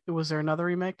 didn't we? Was there another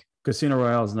remake? Casino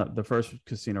Royale is not, the first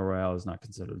Casino Royale is not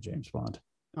considered James Bond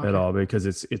at all, because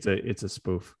it's a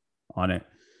spoof on it.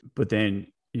 But then,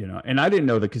 and I didn't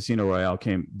know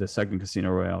the second Casino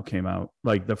Royale came out,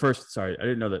 like I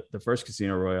didn't know that the first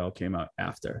Casino Royale came out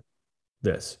after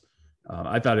this.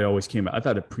 I thought it always came out. I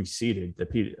thought it preceded the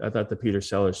Peter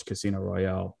Sellers Casino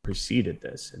Royale preceded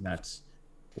this, and that's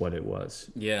what it was.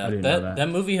 Yeah, that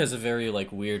movie has a very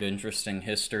like weird, interesting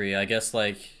history. I guess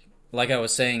like I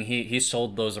was saying, he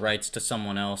sold those rights to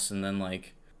someone else, and then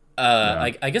like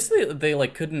I guess they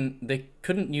like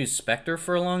couldn't use Spectre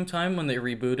for a long time when they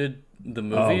rebooted the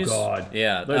movies. Oh God,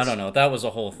 yeah, I don't know. That was a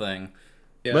whole thing.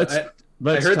 Yeah,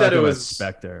 Let's I heard talk that it about was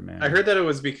Spectre, man. I heard that it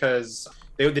was because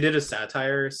they did a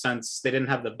satire since they didn't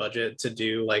have the budget to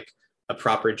do like a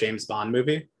proper James Bond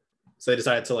movie. So they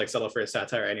decided to like settle for a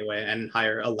satire anyway and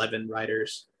hire 11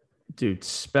 writers. Dude,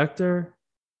 Spectre,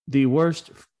 the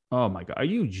worst. Oh my god, are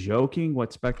you joking?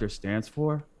 What Spectre stands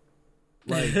for?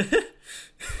 Like,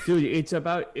 dude, it's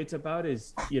about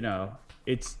as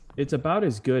it's about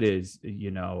as good as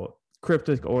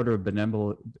Cryptic Order of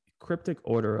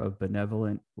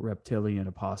Benevolent Reptilian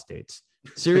Apostates.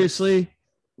 Seriously,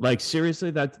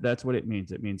 that's what it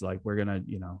means. It means like we're gonna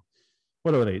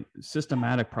what are they?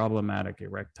 Systematic, problematic,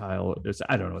 erectile.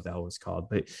 I don't know what that was called,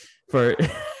 but for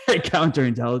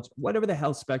counterintelligence, whatever the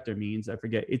hell Spectre means, I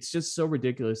forget. It's just so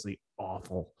ridiculously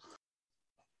awful.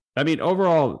 I mean,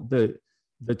 overall, the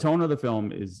tone of the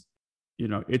film is,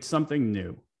 it's something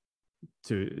new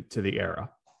to the era.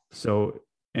 So,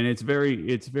 and it's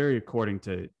very according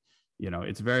to,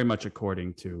 it's very much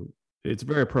according to, it's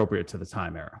very appropriate to the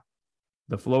time era.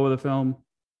 The flow of the film,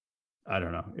 I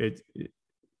don't know.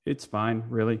 It's fine,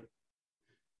 really.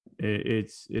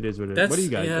 It is what it is. What do you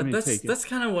guys? Yeah, that's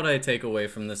kind of what I take away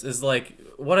from this. Is like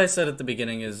what I said at the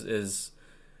beginning is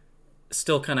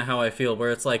still kind of how I feel.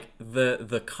 Where it's like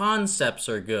the concepts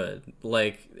are good,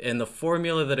 like, and the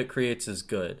formula that it creates is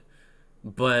good,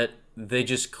 but they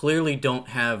just clearly don't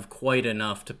have quite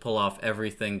enough to pull off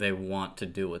everything they want to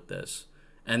do with this,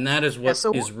 and that is what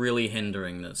is really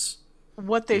hindering this.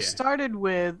 What they started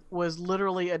with was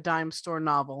literally a dime store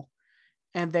novel.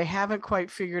 And they haven't quite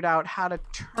figured out how to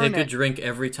turn Take a drink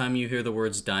every time you hear the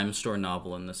words dime store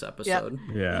novel in this episode.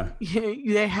 Yeah.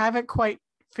 They haven't quite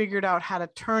figured out how to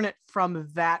turn it from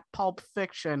that pulp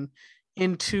fiction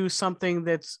into something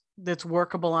that's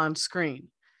workable on screen,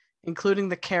 including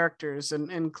the characters and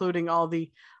including all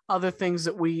the other things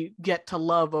that we get to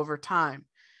love over time.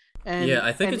 And yeah,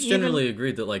 I think it's generally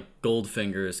agreed that like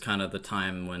Goldfinger is kind of the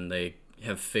time when they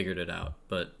have figured it out,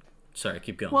 but sorry,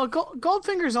 keep going. Well,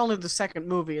 Goldfinger is only the second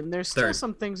movie, and there's still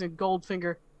some things in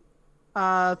Goldfinger.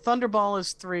 Thunderball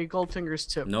is 3, Goldfinger is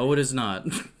 2. No, it is not.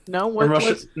 No,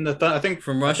 I think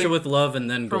From Russia with Love and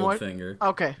then Goldfinger.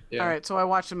 Okay, yeah. All right. So I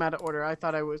watched them out of order. I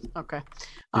thought I was okay.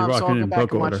 You're walking in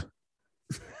book order.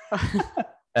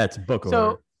 That's book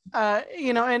order. So,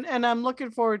 and I'm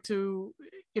looking forward to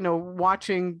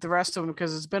watching the rest of them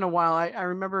because it's been a while. I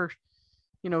remember,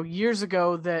 years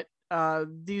ago that.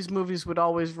 These movies would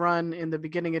always run in the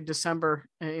beginning of December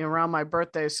around my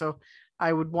birthday. So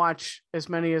I would watch as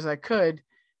many as I could.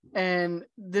 And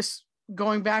this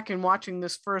going back and watching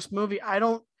this first movie, I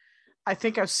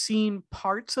think I've seen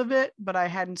parts of it, but I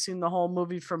hadn't seen the whole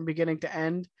movie from beginning to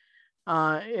end,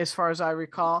 as far as I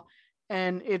recall.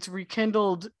 And it's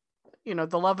rekindled,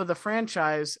 the love of the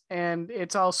franchise. And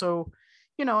it's also,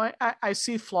 I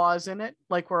see flaws in it,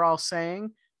 like we're all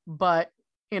saying, but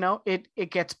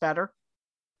it gets better.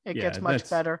 It gets much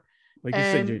better. Like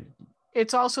and you said,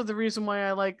 it's also the reason why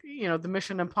I like, the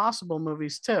Mission Impossible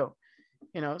movies too.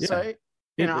 So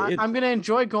I'm going to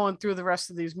enjoy going through the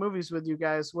rest of these movies with you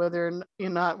guys, whether or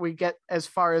not we get as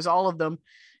far as all of them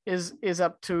is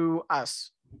up to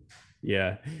us.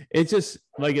 Yeah. It's just,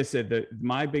 like I said,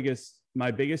 my biggest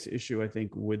issue, I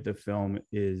think, with the film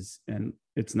is, and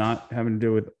it's not having to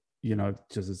do with,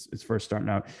 just it's first starting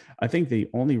out. I think the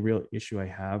only real issue I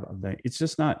have it's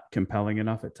just not compelling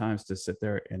enough at times to sit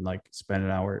there and like spend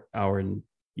an hour and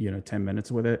 10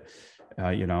 minutes with it,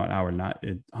 an hour, not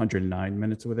 109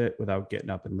 minutes with it without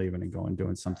getting up and leaving and going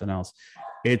doing something else.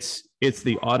 It's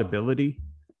the audibility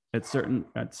at certain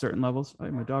levels.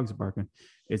 Oh, my dogs are barking.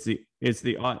 It's the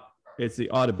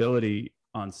audibility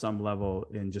on some level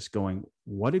in just going,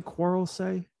 what did Quarrel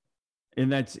say?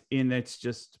 And that's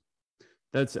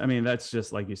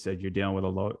just like you said, you're dealing with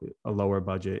a lower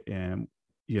budget and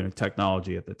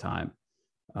technology at the time.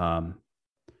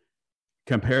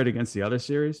 Compared against the other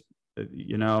series,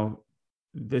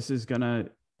 this is gonna.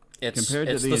 It's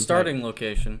the starting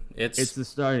location. It's the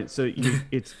starting. So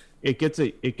it gets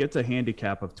a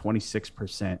handicap of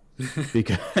 26%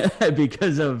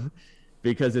 because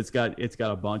it's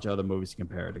got a bunch of other movies to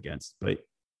compare it against. But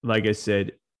like I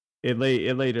said, it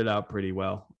laid it out pretty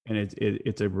well, and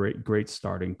it's a great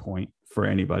starting point for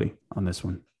anybody on this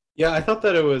one. Yeah, I thought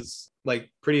that it was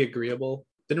like pretty agreeable.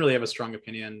 Didn't really have a strong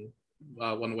opinion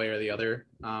one way or the other.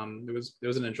 It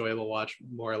was an enjoyable watch,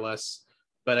 more or less.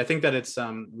 But I think that it's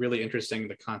really interesting,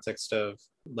 the context of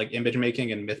like image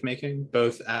making and myth making,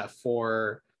 both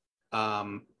for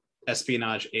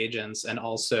espionage agents and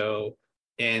also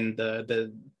in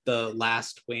the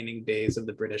last waning days of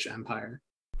the British Empire.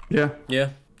 Yeah.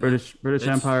 British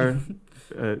Empire,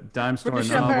 dime store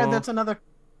British novel. Empire. That's another.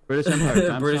 British Empire.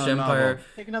 Time British Store Empire. novel.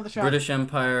 Take another shot. British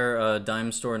Empire,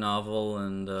 dime store novel,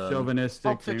 and Chauvinistic.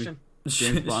 Pulp Fiction.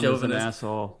 James Bond is an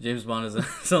asshole. James Bond is an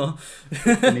asshole.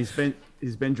 And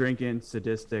he's been drinking,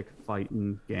 sadistic,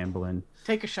 fighting, gambling.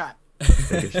 Take a shot.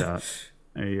 Take a shot.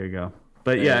 There you go.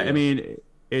 But There yeah, you I go. mean,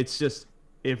 it's just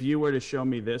if you were to show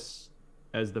me this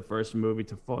as the first movie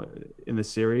in the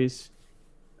series,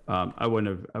 I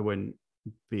wouldn't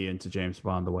be into James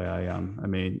Bond the way I am. I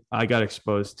mean, I got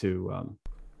exposed to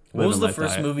What was and the Let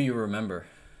first Die. movie you remember?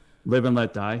 Live and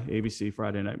Let Die, ABC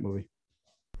Friday night movie.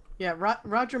 Yeah,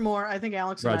 Roger Moore. I think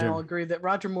Alex and Roger. I all agree that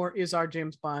Roger Moore is our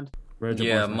James Bond. Roger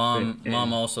Yeah, Moore's my mom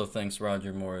favorite. also thinks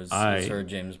Roger Moore is her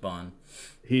James Bond.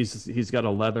 He's got a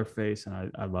leather face,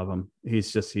 and I love him.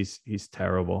 He's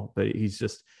terrible, but he's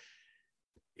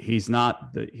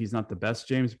not the best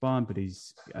James Bond, but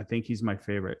I think he's my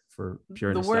favorite for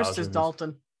pure The nostalgia. worst is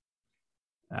Dalton.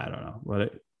 I don't know.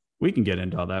 We can get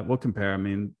into all that. We'll compare. I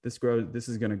mean, this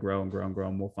is going to grow and grow and grow,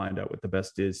 and we'll find out what the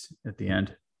best is at the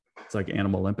end. It's like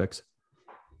Animal Olympics.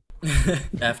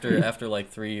 after like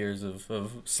 3 years of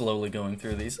slowly going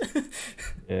through these.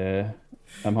 Yeah,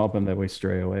 I'm hoping that we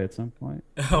stray away at some point.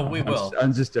 Oh, we will.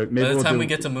 I'm just joking. Maybe By the we'll time do- we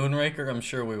get to Moonraker, I'm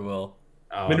sure we will.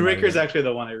 Oh, Moonraker is my God. actually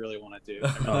the one I really want to do.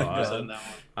 I'm really interested in that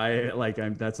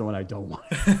one. That's the one I don't want.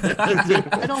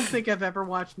 I don't think I've ever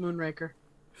watched Moonraker.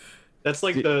 That's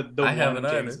like Dude, the I one haven't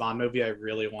James either. Bond movie I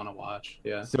really want to watch.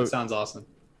 Yeah, So- it sounds awesome.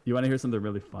 You want to hear something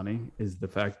really funny? Is the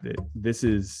fact that this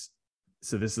is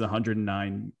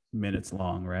 109 minutes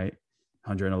long, right?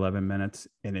 111 minutes,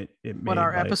 and it made What,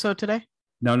 our like- episode today?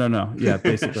 No. Yeah,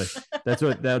 basically, that's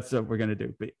what we're gonna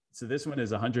do. But so this one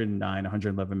is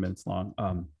 111 minutes long,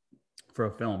 for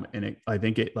a film, and I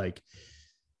think it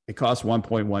cost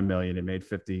 1.1 million. It made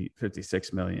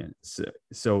 56 million.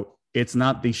 So it's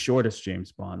not the shortest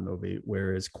James Bond movie.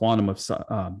 Whereas is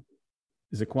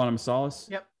it Quantum of Solace?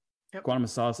 Yep. Quantum of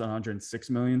Solace 106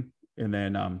 million, and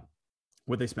then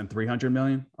would they spend 300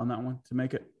 million on that one to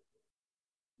make it?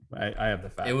 I have the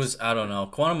facts. It was, I don't know.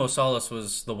 Quantum of Solace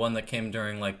was the one that came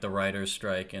during like the writer's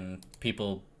strike, and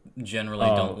people generally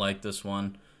don't like this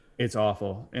one. It's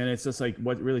awful, and it's just like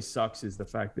what really sucks is the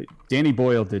fact that Danny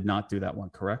Boyle did not do that one,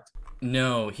 correct?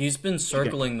 No, he's been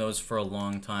circling those for a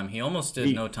long time. He almost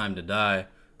did No Time to Die.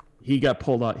 He got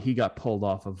pulled off. He got pulled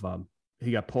from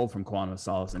Quantum of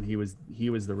Solace, and he was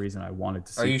the reason I wanted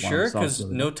to see. Are you Quantum sure? of Solace Because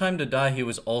really No bad. Time to Die, he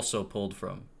was also pulled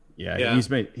from. Yeah,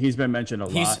 he's been mentioned a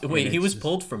lot. Wait, and he it's was just-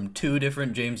 pulled from 2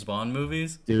 different James Bond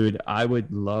movies? Dude, I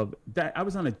would love that. I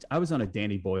was on a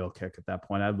Danny Boyle kick at that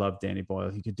point. I love Danny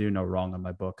Boyle. He could do no wrong on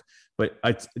my book. But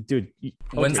When's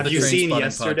Have the you seen Trainspotting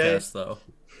Yesterday? podcast, though?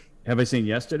 have I seen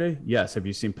Yesterday? Yes. Have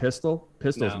you seen Pistol?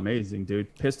 Pistol's No. amazing,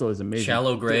 dude. Pistol is amazing.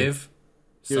 Shallow Dude, Grave?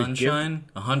 Dude, Sunshine?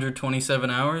 127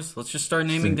 Hours? Let's just start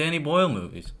naming Danny Boyle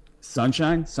movies.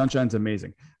 Sunshine's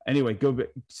amazing. Anyway, go back.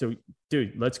 So,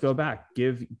 dude, let's go back.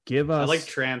 Give us. I like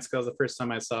Trance because the first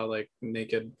time I saw like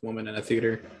naked woman in a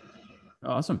theater.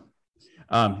 Awesome.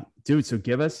 Dude, so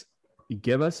give us a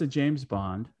James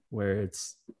Bond where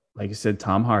it's like I said,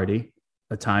 Tom Hardy,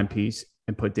 a timepiece,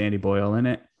 and put Danny Boyle in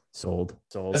it. Sold.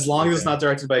 As long as it's not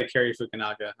directed by Cary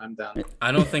Fukunaga, I'm down.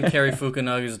 I don't think Cary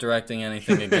Fukunaga is directing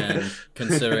anything again,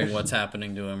 considering what's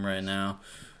happening to him right now.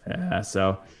 Yeah.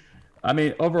 So, I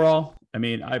mean, overall,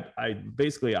 I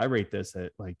basically rate this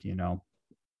at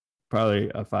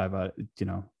probably a 5 out of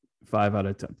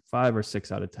 10, 5 or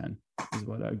 6 out of 10 is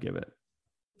what I would give it.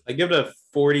 I give it a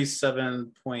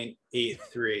 47.83%.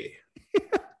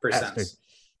 Bastard.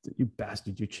 You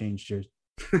bastard! You changed your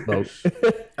vote.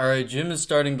 All right, Jim is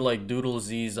starting to like doodle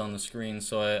Z's on the screen,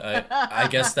 so I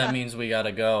guess that means we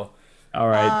gotta go. All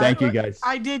right, thank you guys.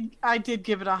 I did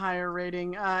give it a higher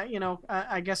rating.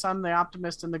 I guess I'm the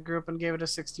optimist in the group and gave it a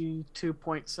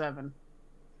 62.7.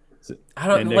 I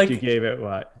don't And Nick, like. you gave it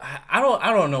what? I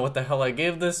don't know what the hell I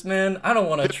gave this, man. I don't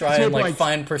want to try and like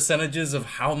find percentages of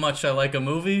how much I like a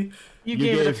movie. You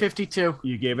gave it a 52.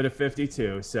 You gave it a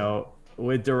 52. So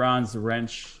with Duran's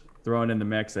wrench thrown in the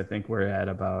mix, I think we're at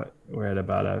about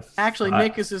a. Actually,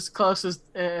 Nick is as close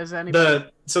as anybody.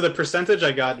 So the percentage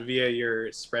I got via your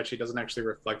spreadsheet doesn't actually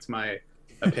reflect my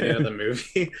opinion of the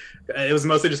movie. It was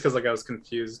mostly just because like I was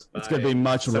confused. It's gonna be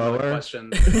much some of the lower.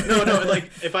 questions. No,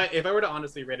 like if I were to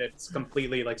honestly rate it, it's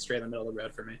completely like straight in the middle of the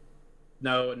road for me.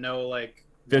 No, like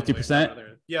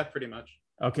 50%? Yeah, pretty much.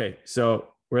 Okay, so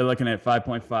we're looking at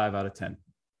 5.5 out of 10.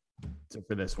 So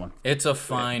for this one, It's a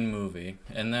fine movie,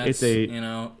 and that's It's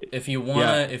if you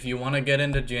wanna get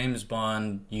into James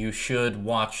Bond, you should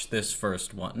watch this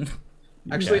first one.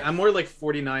 Actually, Yeah. I'm more like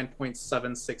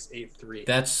 49.7683.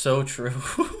 That's so true.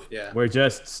 Yeah. we're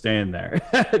just staying there.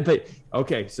 But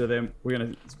okay, so then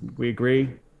we agree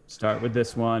Start with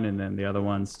this one, and then the other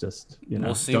ones just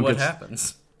We'll see don't what get-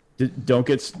 happens. Don't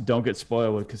get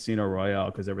spoiled with Casino Royale,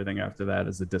 because everything after that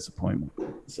is a disappointment.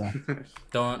 So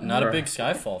Not a big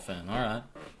Skyfall fan. All right.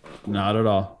 not at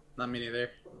all. Not me neither.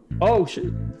 Oh shit!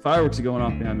 Fireworks are going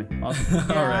off behind me. Awesome. Yeah,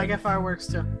 All right. I get fireworks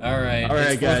too. All right. All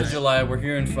right, it's 4th guys. of July. We're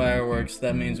hearing fireworks.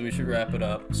 That means we should wrap it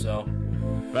up. So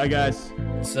Bye, guys.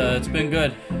 it's been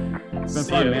good. It's been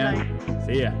See fun, ya. man.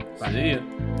 See ya. Bye. See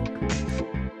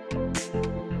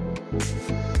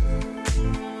ya.